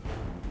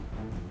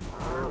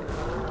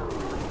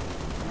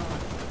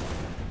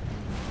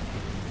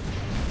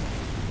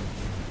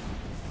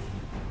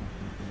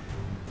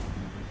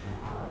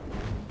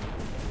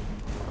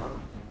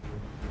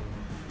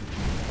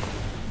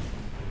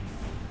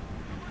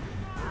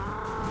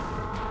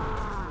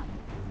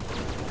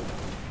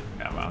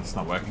 Yeah, man, it's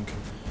not working.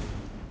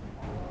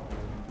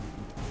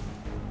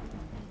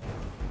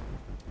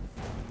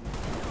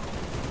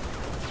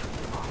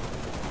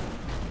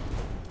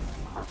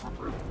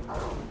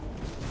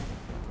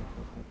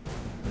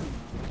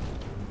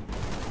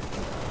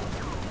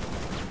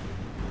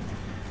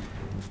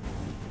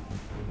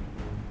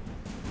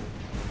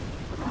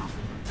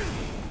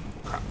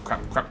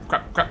 Crap.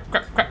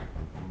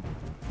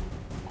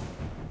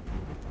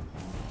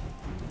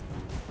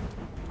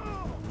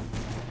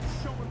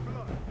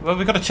 Well,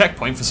 we got a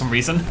checkpoint for some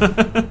reason.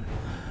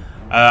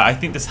 I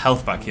think there's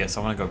health back here,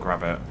 so I want to go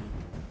grab it.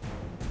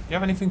 Do you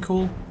have anything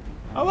cool?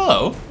 Oh,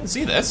 hello. I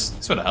see this.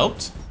 This would have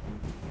helped.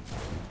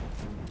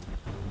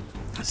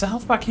 Is there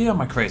health back here?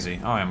 Am I crazy?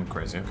 Oh, I am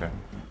crazy. Okay.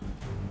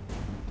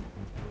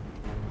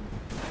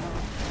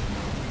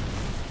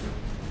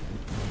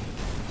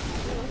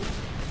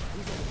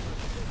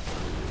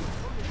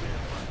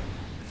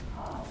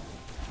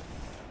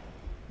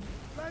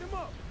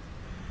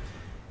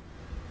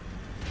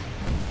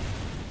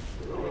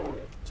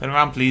 Turn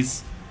around,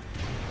 please.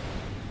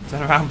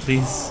 Turn around,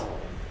 please.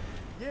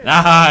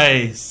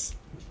 Nice!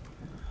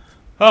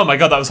 Oh my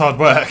god, that was hard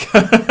work.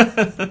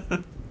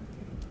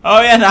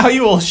 Oh yeah, now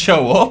you all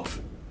show up.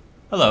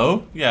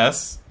 Hello,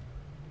 yes.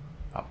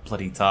 That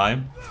bloody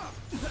time.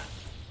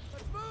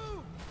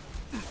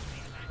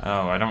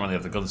 Oh, I don't really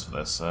have the guns for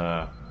this.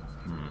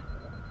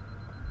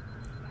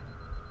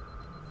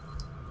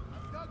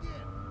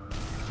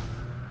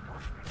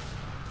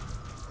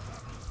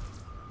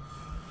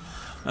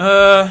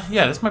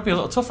 Yeah, this might be a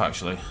little tough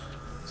actually.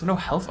 Is there no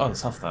health? Oh,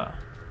 there's health there.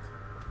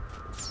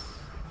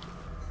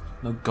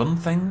 No gun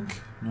thing?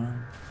 No.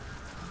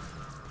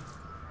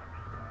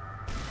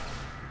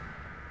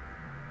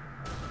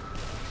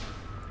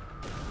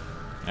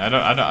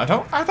 I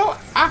don't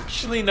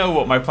actually know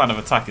what my plan of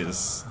attack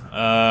is.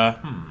 I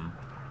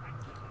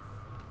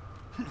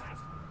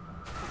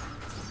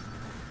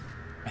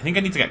think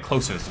I need to get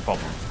closer is the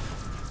problem.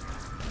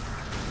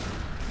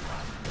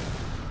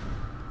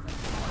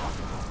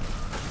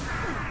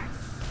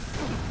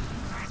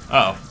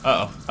 Alright,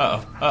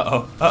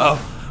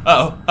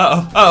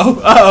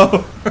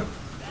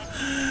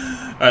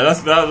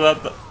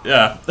 that,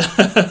 yeah.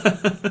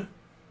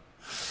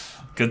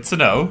 Good to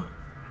know.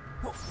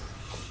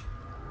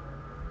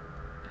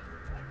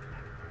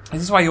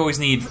 This is why you always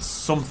need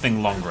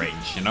something long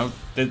range, you know?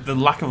 The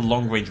lack of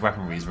long range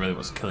weaponry is really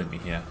what's killing me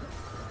here.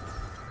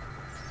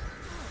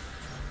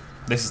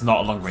 This is not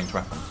a long range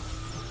weapon.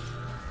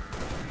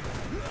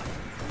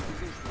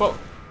 Well,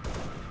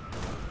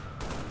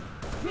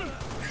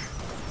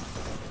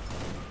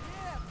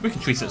 we can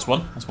treat it as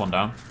one. That's one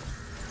down.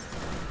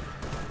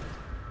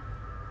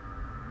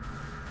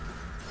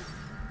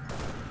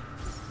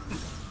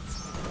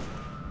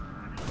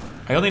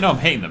 I only know I'm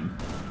hitting them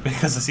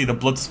because I see the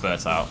blood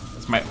spurt out.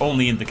 That's my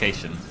only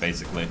indication,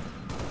 basically.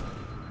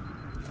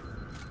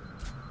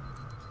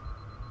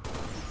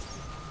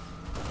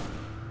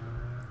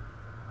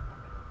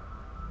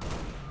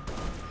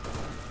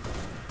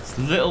 It's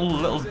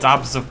little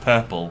dabs of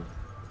purple.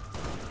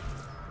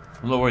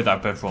 I'm not worried that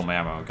I burnt through all my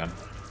ammo again.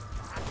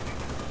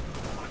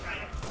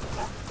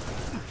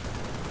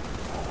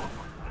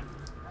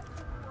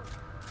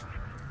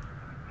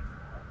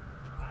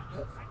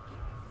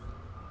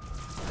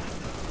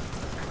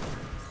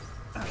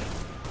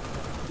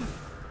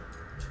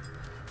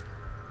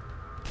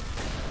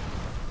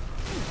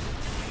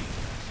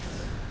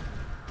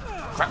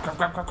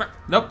 Crap.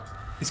 Nope.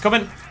 He's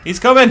coming. He's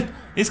coming.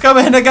 He's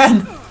coming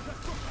again.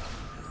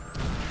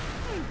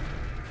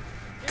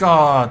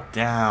 God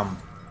damn.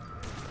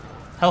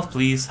 Health,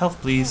 please.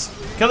 Health, please.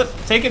 Kill it.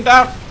 Take him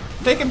down.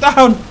 Take him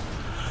down.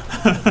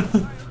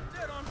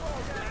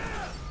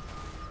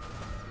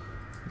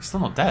 He's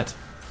still not dead.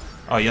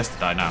 Oh, he has to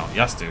die now. He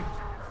has to.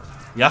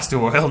 He has to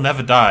or he'll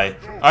never die.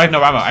 I have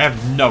no ammo. I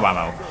have no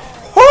ammo.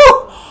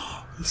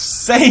 Woo!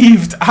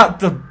 Saved at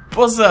the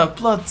buzzer.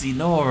 Bloody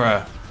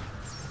Nora.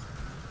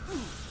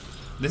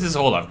 This is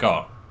all I've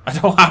got. I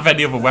don't have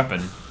any other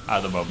weapon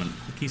at the moment.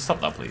 Can you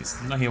stop that, please?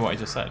 Did you not hear what I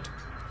just said?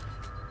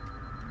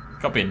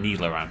 Gotta be a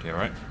needle around here,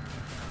 right?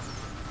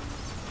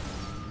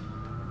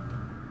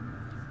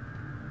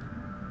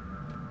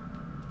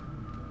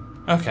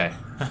 Okay.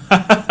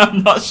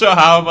 I'm not sure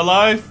how I'm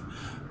alive,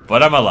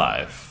 But I'm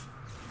alive.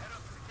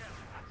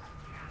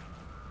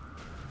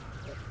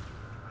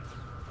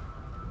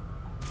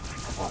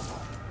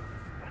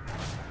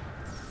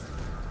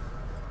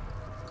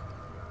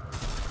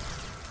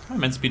 Am I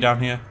meant to be down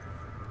here?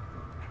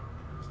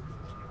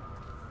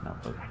 No,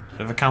 but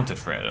they've accounted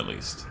for it at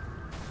least.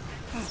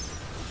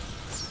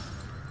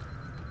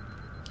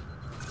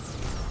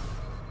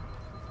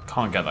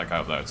 Can't get that guy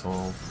up there at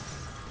all.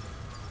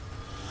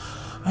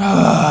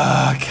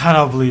 I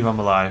cannot believe I'm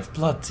alive.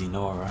 Bloody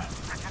Nora.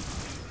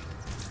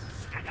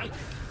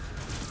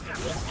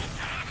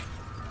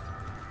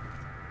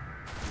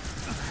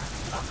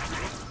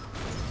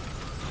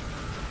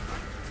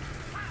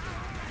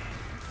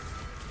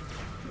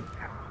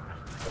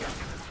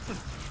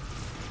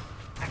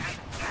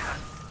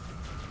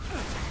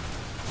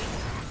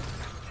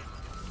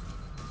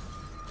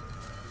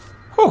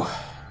 Whew.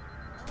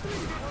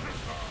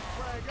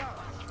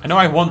 I know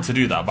I want to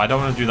do that, but I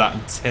don't want to do that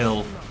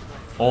until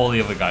all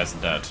the other guys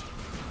are dead.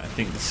 I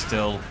think there's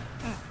still...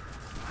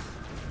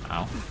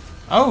 Ow.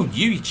 Oh,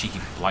 you cheeky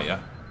blighter.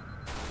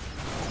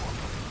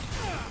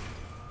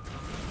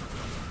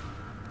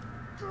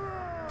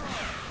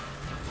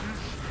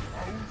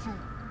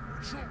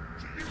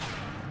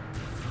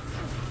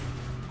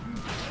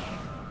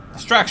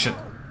 Distraction.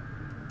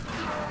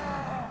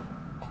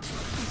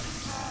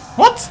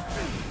 What?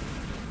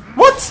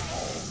 What?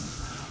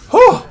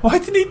 Oh, why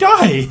didn't he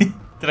die?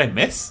 Did I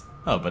miss?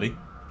 Oh, buddy.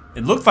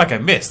 It looked like I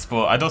missed,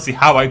 but I don't see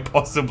how I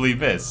possibly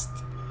missed.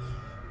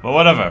 But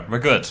whatever, we're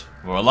good.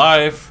 We're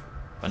alive.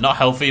 We're not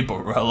healthy,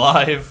 but we're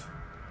alive.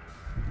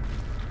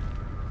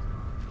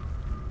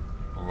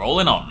 We're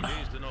rolling on.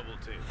 He's the noble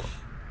team.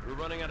 We're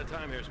running out of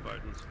time here,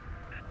 Spartans.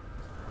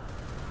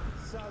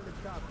 Solid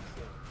copy,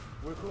 sir.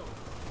 We're close.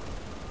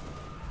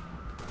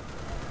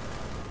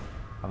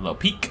 Have a little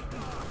peek.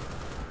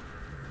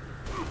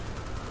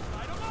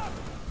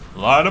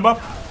 Light him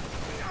up.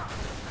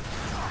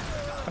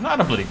 I've not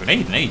had a bloody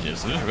grenade in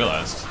ages, I just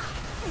realised.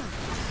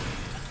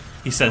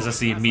 He says as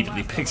he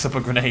immediately picks up a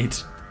grenade.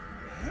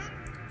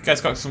 You guys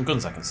got some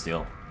guns I can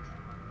steal?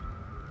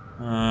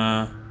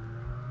 Yeah,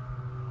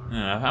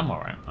 I'm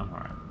alright, I'm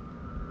alright.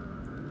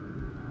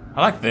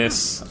 I like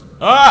this.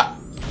 Ah!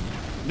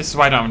 This is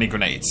why I don't have any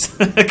grenades.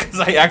 Because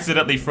I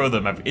accidentally throw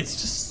them every...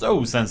 It's just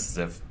so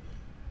sensitive.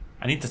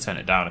 I need to turn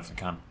it down if I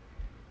can.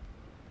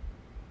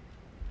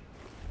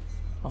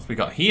 What have we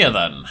got here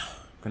then?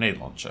 Grenade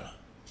launcher.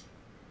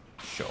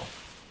 Sure.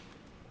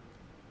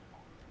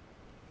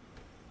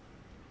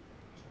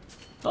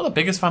 Not the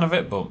biggest fan of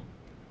it, but...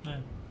 Yeah.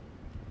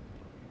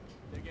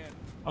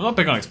 I'm not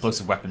big on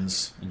explosive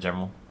weapons in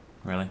general,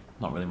 really.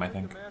 Not really my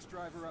thing.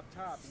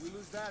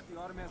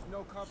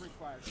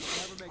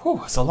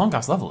 Whew, it's a long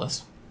ass level,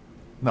 this.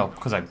 Well,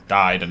 because I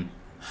died and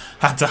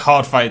had to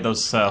hard fight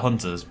those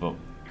hunters, but...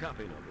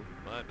 Copy, Noble.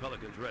 My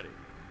Pelican's ready.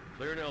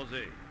 Clear an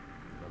LZ.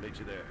 I'll meet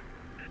you there.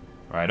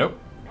 Right up.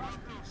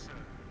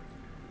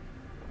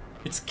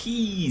 It's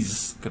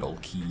keys. Good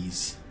old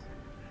keys.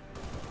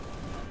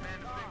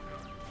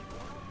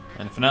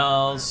 Anything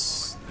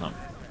else? No.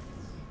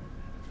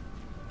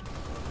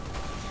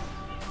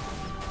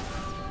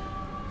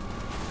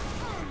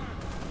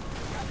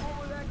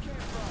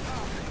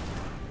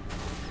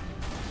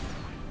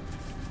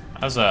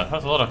 That was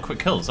a lot of quick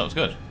kills. That was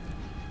good. It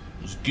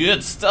was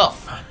good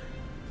stuff.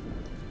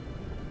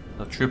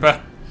 The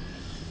trooper.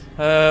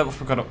 What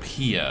have we got up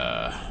here?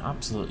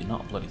 Absolutely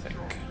not a bloody thing.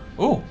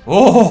 Oh,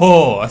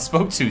 oh! I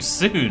spoke too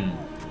soon.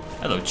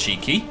 Hello,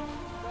 cheeky.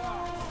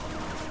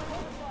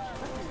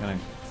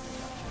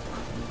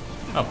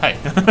 Oh, hey.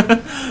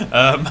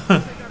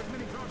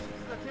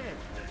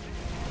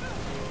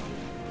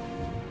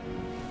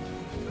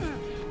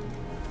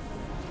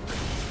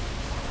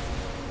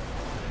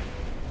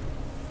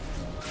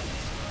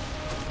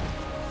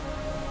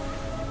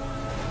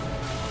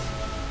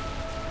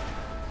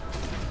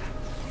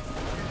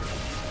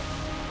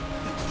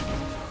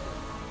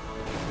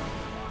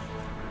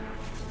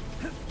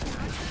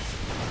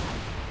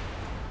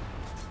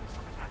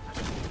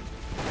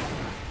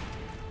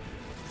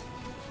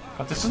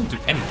 God, this doesn't do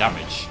any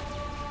damage.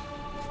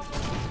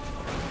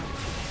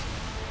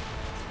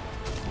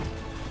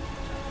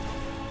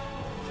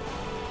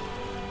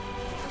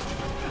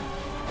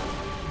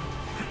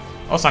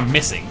 Also, I'm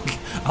missing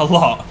a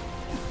lot.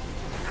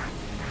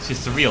 It's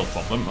just a real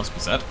problem, must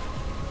be said.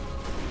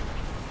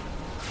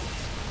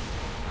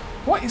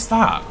 What is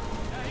that?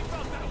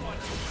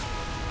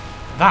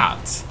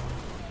 That?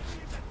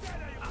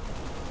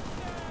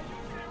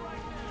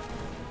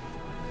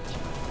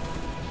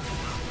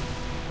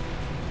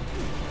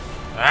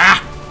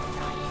 Ah!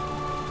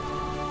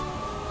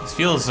 This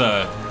feels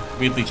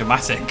weirdly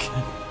dramatic.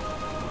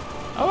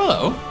 Oh,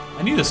 hello.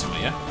 I knew this from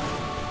here.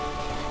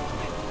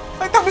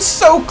 Like, that was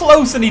so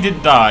close and he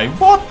didn't die.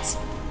 What?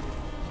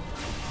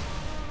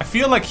 I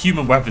feel like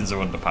human weapons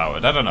are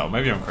underpowered. I don't know.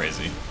 Maybe I'm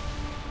crazy.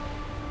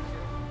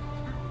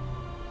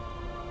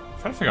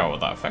 I'm trying to figure out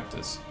what that effect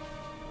is.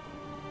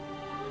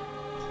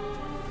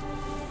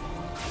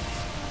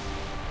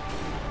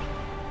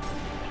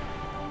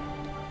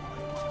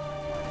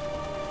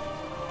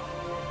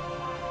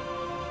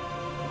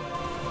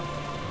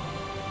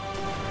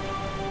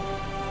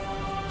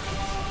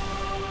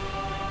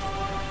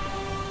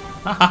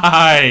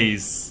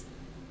 Nice!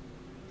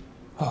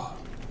 Oh.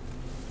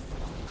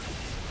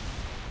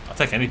 I'll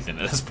take anything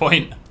at this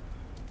point.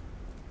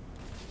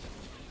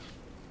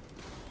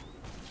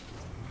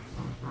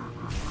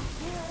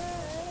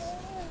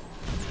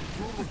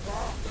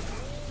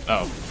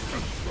 Oh.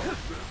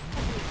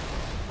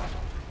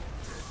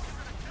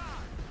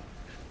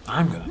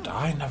 I'm gonna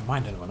die, never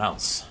mind anyone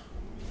else.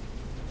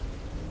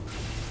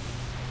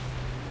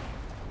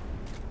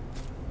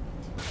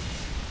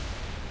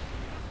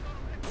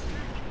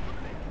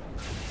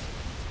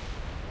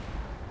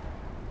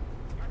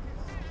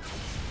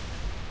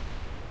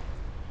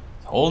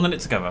 Holding it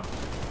together.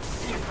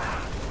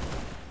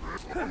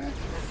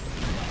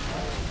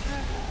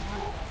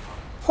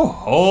 Oh,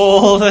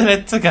 holding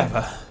it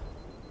together.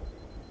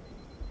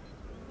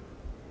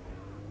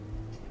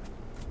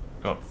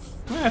 Got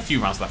a few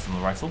rounds left from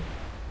the rifle.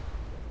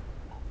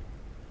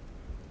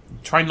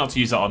 Try not to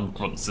use it on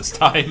grunts this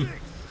time.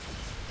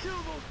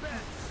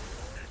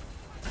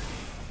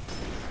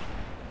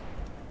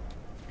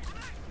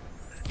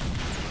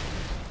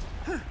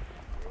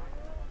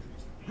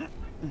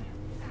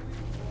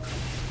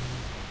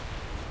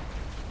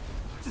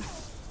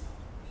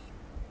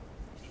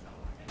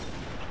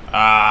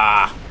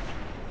 Ah!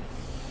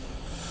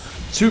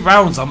 2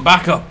 rounds, I'm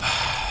back up.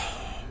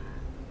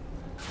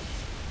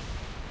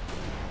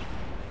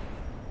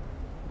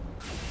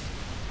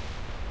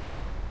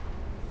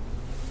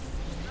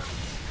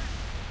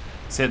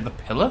 Is it the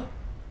pillar?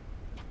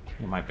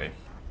 It might be.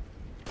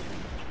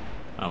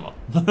 I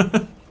don't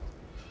know.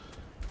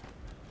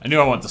 I knew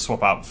I wanted to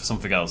swap out for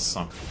something else,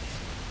 so.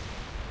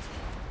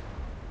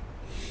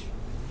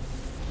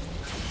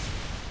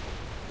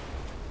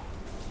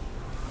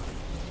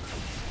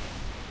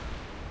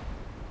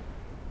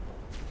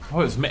 Oh,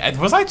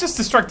 was I just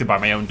distracted by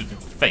my own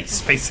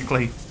face,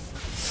 basically?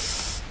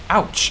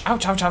 Ouch.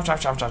 Ouch, ouch, ouch,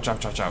 ouch, ouch, ouch,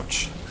 ouch, ouch,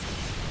 ouch.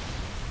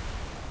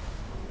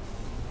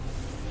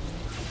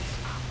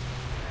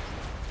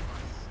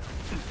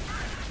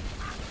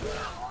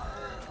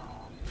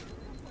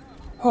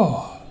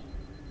 Oh.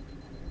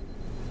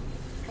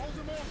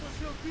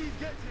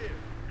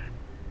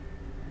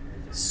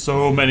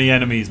 So many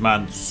enemies,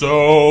 man.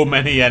 So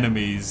many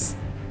enemies.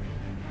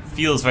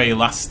 Feels very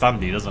last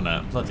standy, doesn't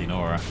it? Bloody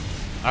Nora.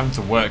 Having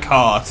to work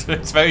hard.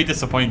 It's very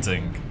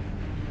disappointing.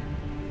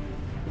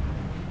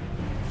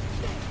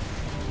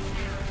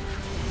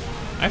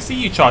 I see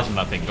you charging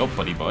that thing up,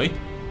 buddy boy.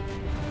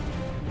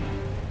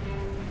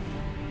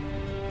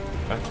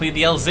 Gotta clear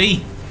the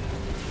LZ.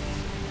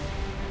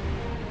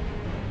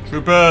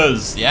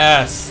 Troopers,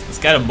 yes. Let's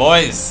get them,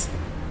 boys.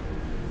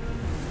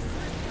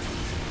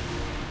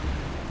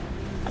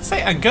 I'd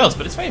say and girls,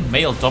 but it's very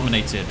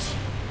male-dominated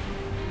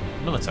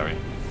military.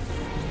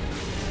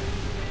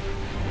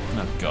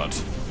 Oh, God.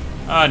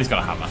 Oh, and he's got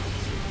a hammer.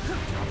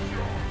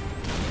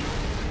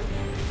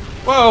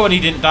 Whoa, and he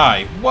didn't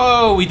die.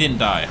 Whoa, he didn't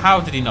die. How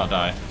did he not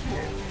die?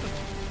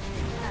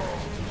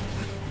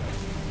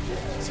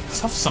 It's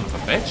a tough son of a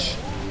bitch.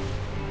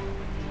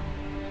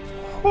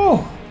 Whoa.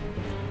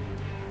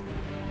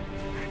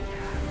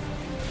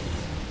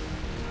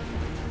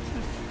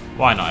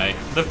 Why not, eh?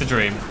 Live the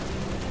dream.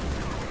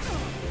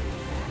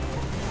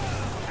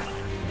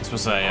 This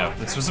was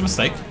a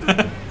mistake.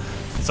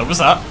 So was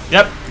that.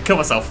 Yep, kill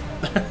myself.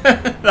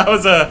 That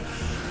was a...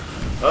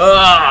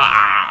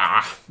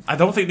 I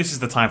don't think this is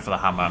the time for the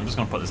hammer. I'm just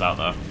going to put this out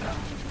there.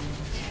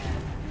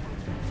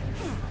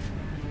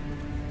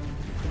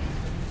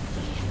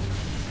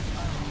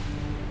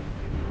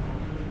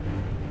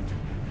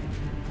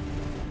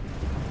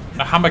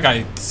 The hammer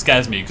guy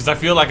scares me because I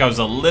feel like I was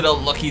a little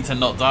lucky to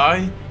not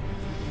die.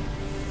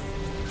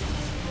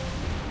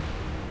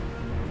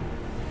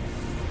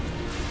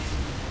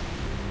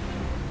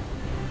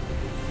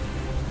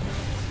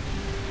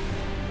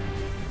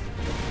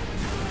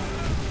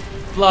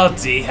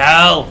 Bloody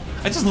hell!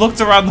 I just looked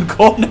around the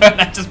corner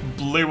and I just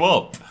blew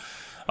up.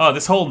 Oh,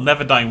 this whole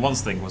never dying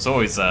once thing was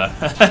always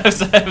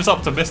it was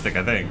optimistic,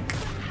 I think.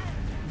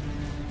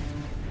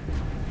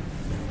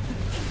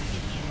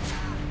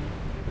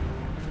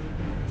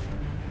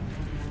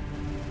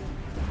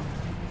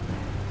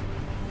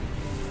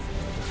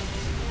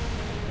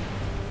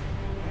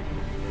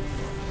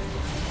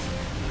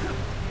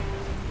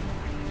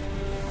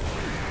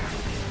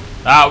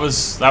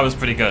 That was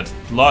pretty good.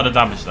 A lot of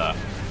damage there.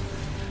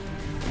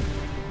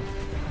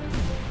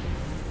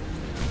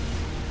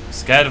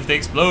 Scared of the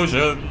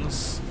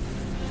explosions.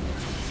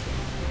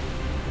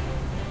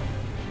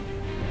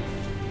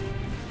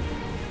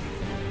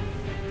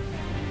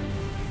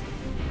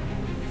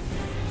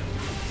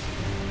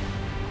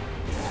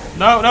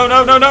 No, no,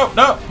 no, no, no,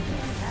 no.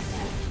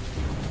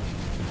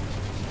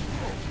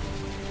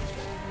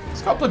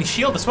 He's got a bloody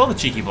shield as well, the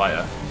cheeky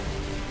blighter.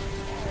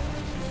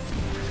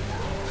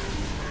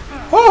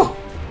 Oh!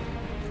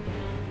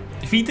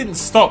 If he didn't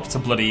stop to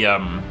bloody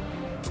to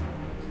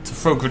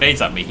throw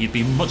grenades at me, he'd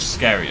be much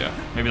scarier.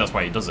 Maybe that's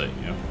why he does it,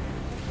 you know.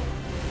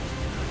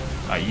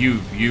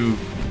 You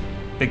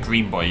big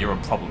green boy, you're a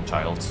problem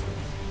child.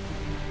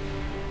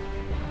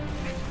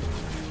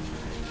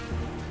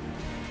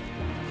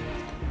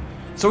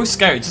 It's always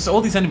scary. It's just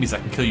all these enemies that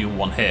can kill you in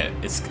one hit.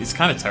 It's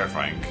kind of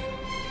terrifying.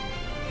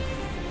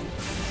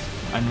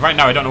 And right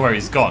now I don't know where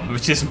he's gone,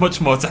 which is much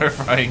more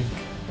terrifying.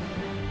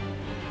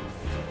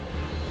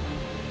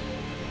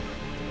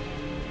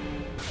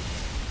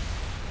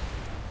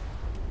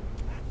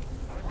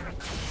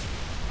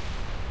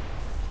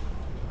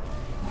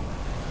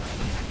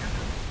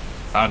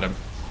 Found him.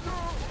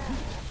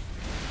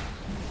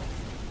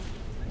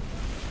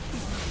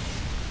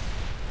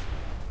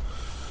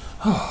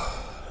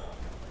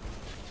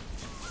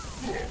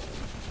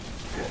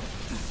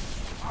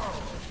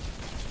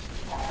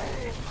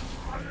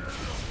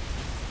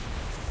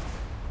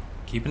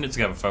 Keeping it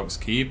together, folks.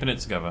 Keeping it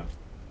together.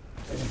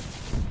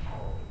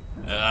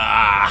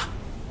 Ah!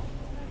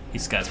 He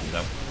scares me,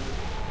 though.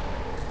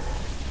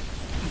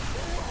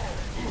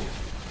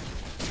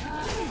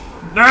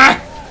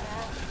 Ah!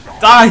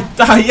 Die!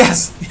 Die!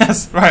 Yes!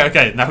 Yes! Right,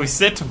 okay. Now we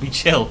sit, we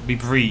chill, we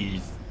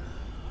breathe.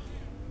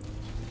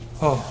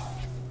 Oh.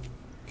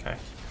 Okay.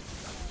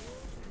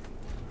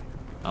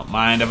 Don't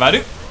mind if I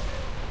do.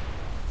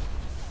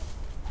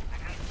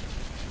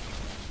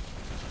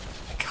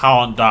 I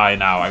can't die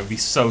now. I would be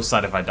so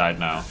sad if I died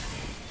now.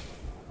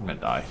 I'm gonna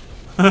die.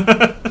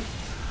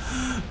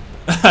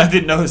 I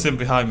didn't notice him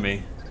behind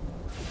me.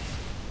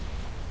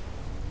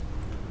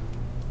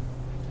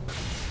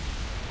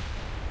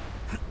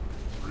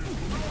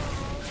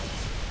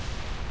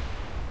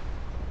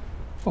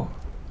 Oh.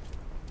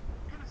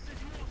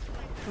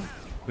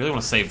 Really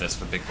want to save this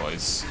for big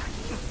boys.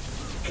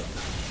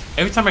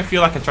 Every time I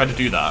feel like I try to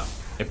do that,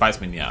 it bites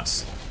me in the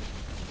ass.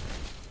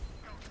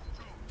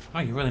 Oh,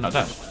 you're really not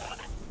dead.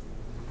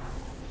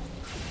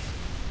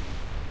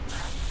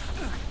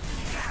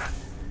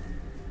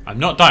 I'm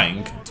not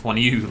dying to one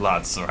of you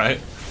lads, alright?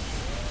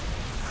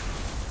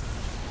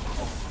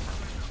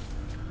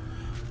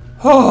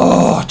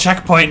 Oh,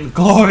 checkpoint!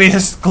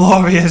 Glorious,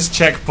 glorious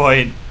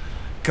checkpoint!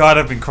 God,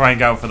 I've been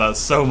crying out for that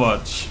so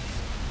much.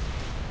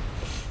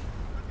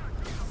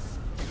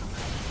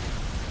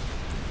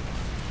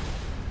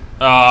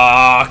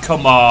 Ah,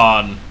 come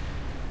on!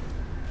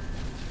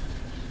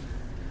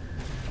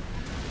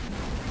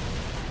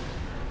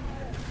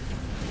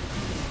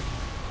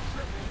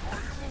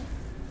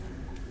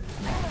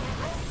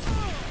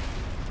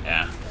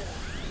 Yeah.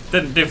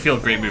 Didn't feel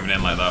great moving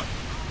in like that.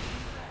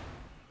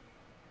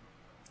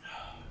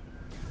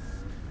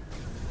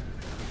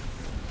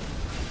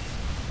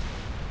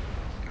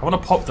 I want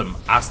to pop them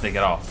as they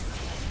get off.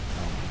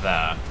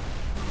 There.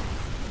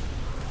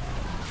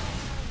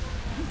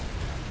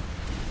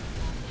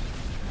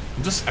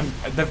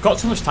 They've got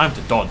too much time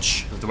to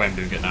dodge with the way I'm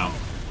doing it now.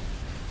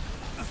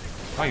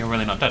 Oh, you're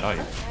really not dead, are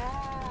you?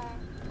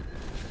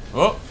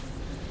 Oh!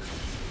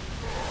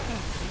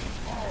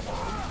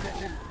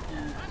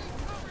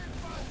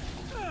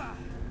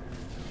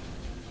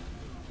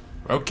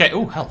 Okay.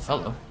 Oh, health,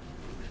 hello.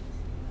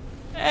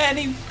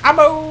 Any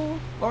ammo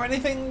or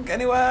anything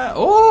anywhere?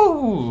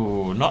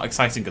 Oh, not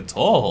exciting at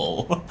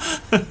all.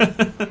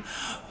 That's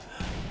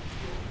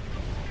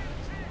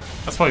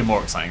probably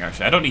more exciting,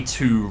 actually. I don't need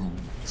two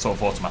sort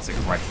of automatic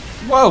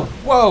rifles. Whoa,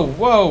 whoa,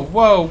 whoa,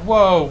 whoa,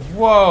 whoa,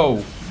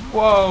 whoa,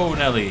 whoa,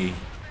 Nelly.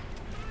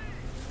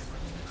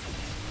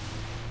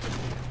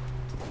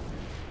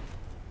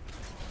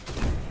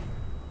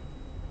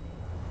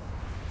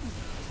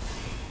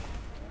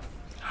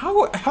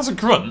 How has a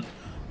grunt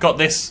got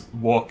this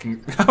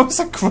walking? How has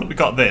a grunt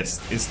got this?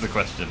 Is the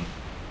question.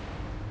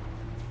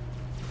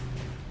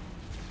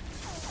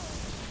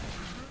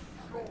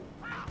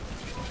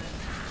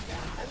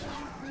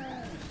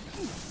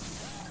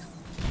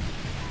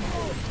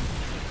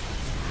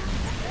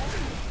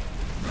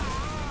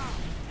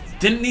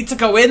 Didn't need to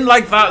go in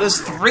like that.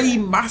 There's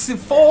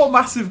four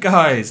massive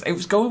guys. It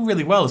was going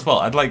really well as well.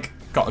 I'd like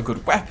got a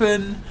good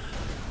weapon.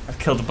 I've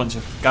killed a bunch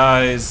of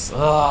guys.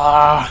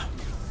 Ah.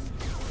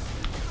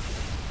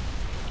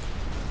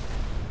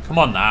 Come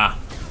on now.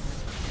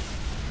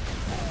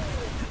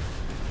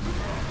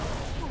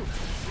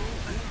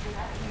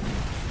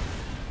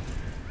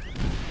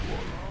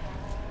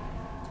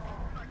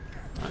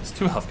 It's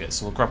 2 health kits,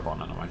 so we'll grab one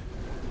anyway.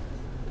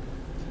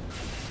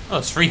 Oh,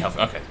 it's 3 health.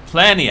 Okay,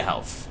 plenty of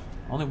health.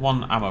 Only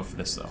 1 ammo for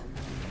this though.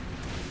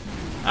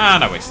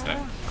 And I wasted it.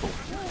 Cool.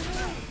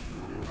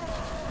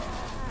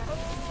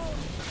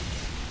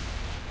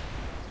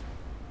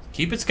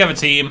 Keep it together,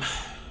 team.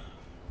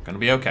 Gonna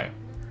be okay.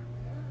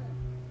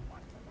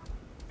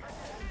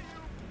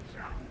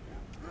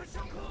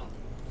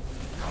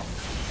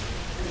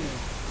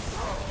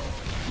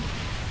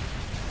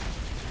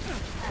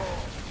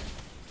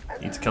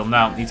 Need to kill him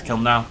now, need to kill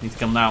him now, need to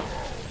kill him now.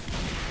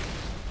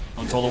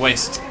 Onto all the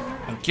waste.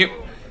 Thank you.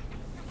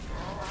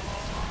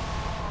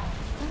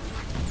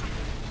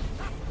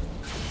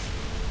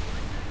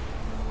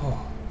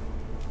 Oh.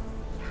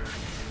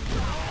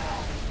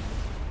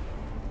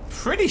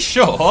 Pretty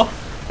sure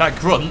that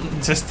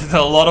grunt just did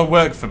a lot of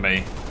work for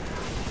me.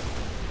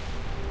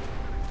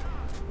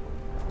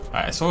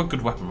 Alright, I saw a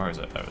good weapon. Where is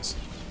it? There it is.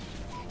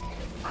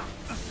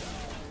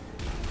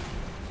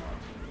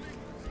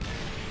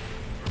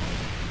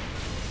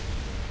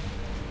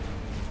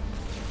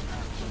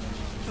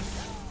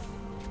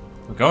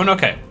 Going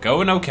okay.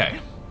 Going okay.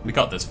 We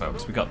got this,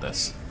 folks. We got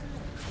this.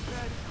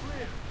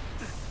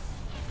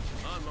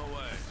 On my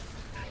way.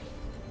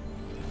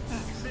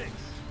 6.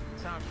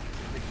 Time for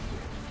you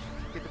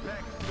to get the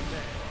package to the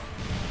bag.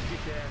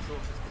 Get your ass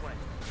off this plane.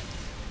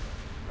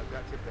 I've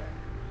got your back.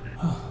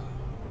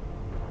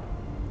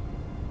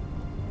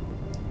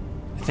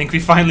 I think we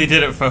finally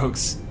did it,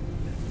 folks.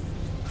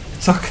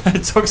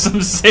 It took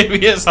some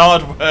serious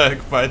hard work,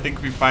 but I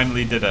think we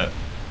finally did it. This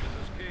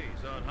is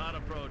Keys on hot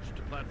approach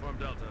to Platform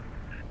Delta.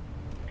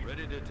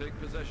 Ready to take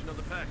possession of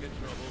the package,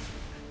 Noble.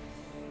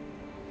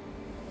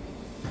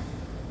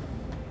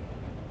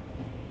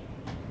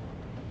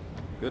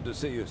 Good to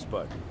see you,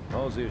 Spartan.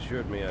 Halsey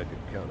assured me I could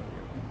count on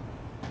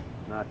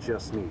you. Not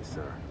just me,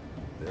 sir.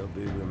 They'll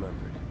be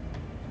remembered.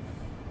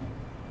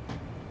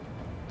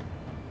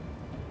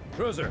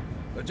 Cruiser,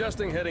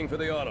 adjusting heading for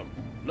the Autumn.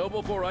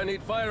 Noble 4, I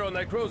need fire on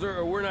that cruiser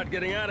or we're not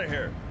getting out of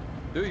here.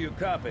 Do you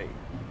copy?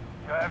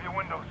 You have your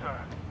window, sir.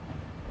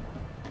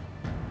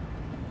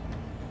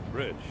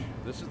 Bridge,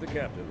 this is the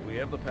captain. We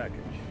have the package.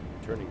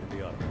 Returning to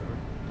the Autumn.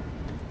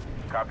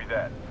 Copy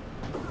that.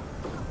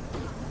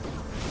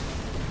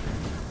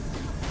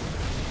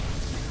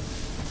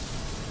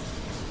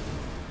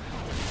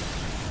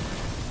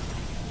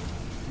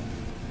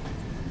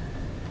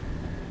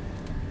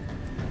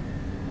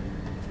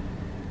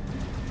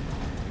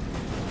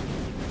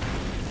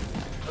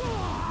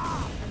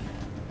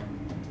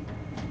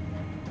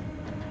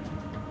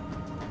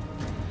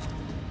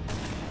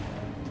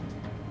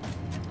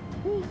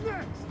 Who's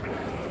next?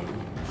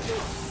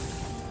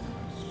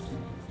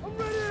 I'm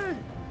ready!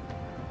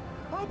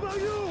 How about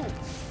you?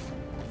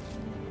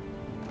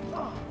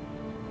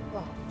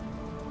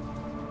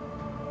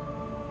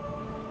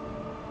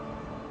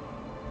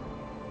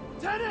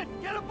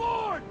 Lieutenant, get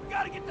aboard! We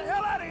gotta get the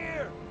hell out of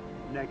here!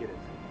 Negative.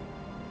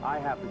 I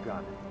have the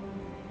gun.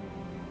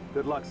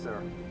 Good luck,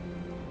 sir.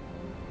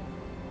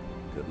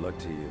 Good luck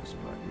to you,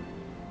 Spartan.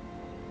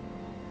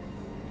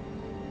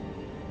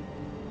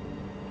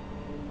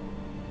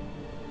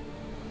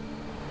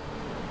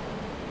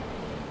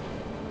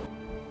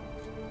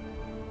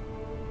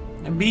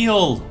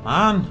 Emil,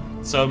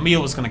 man. So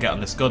Emil was going to get on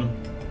this gun,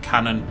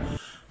 cannon,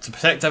 to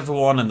protect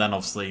everyone, and then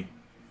obviously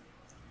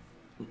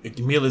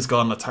Emil is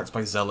gone, attacked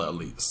by Zealot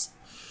elites.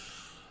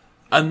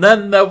 And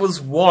then there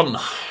was one.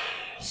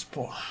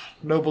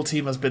 Noble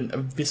team has been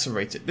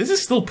eviscerated. This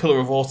is still Pillar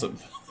of Autumn.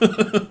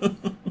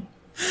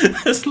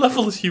 This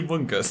level is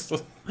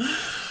humongous.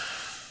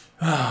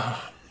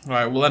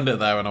 Right, we'll end it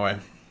there anyway.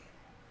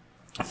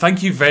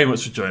 Thank you very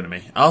much for joining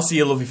me. I'll see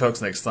you lovely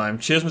folks next time.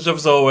 Cheers much love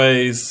as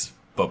always.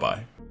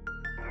 Bye-bye.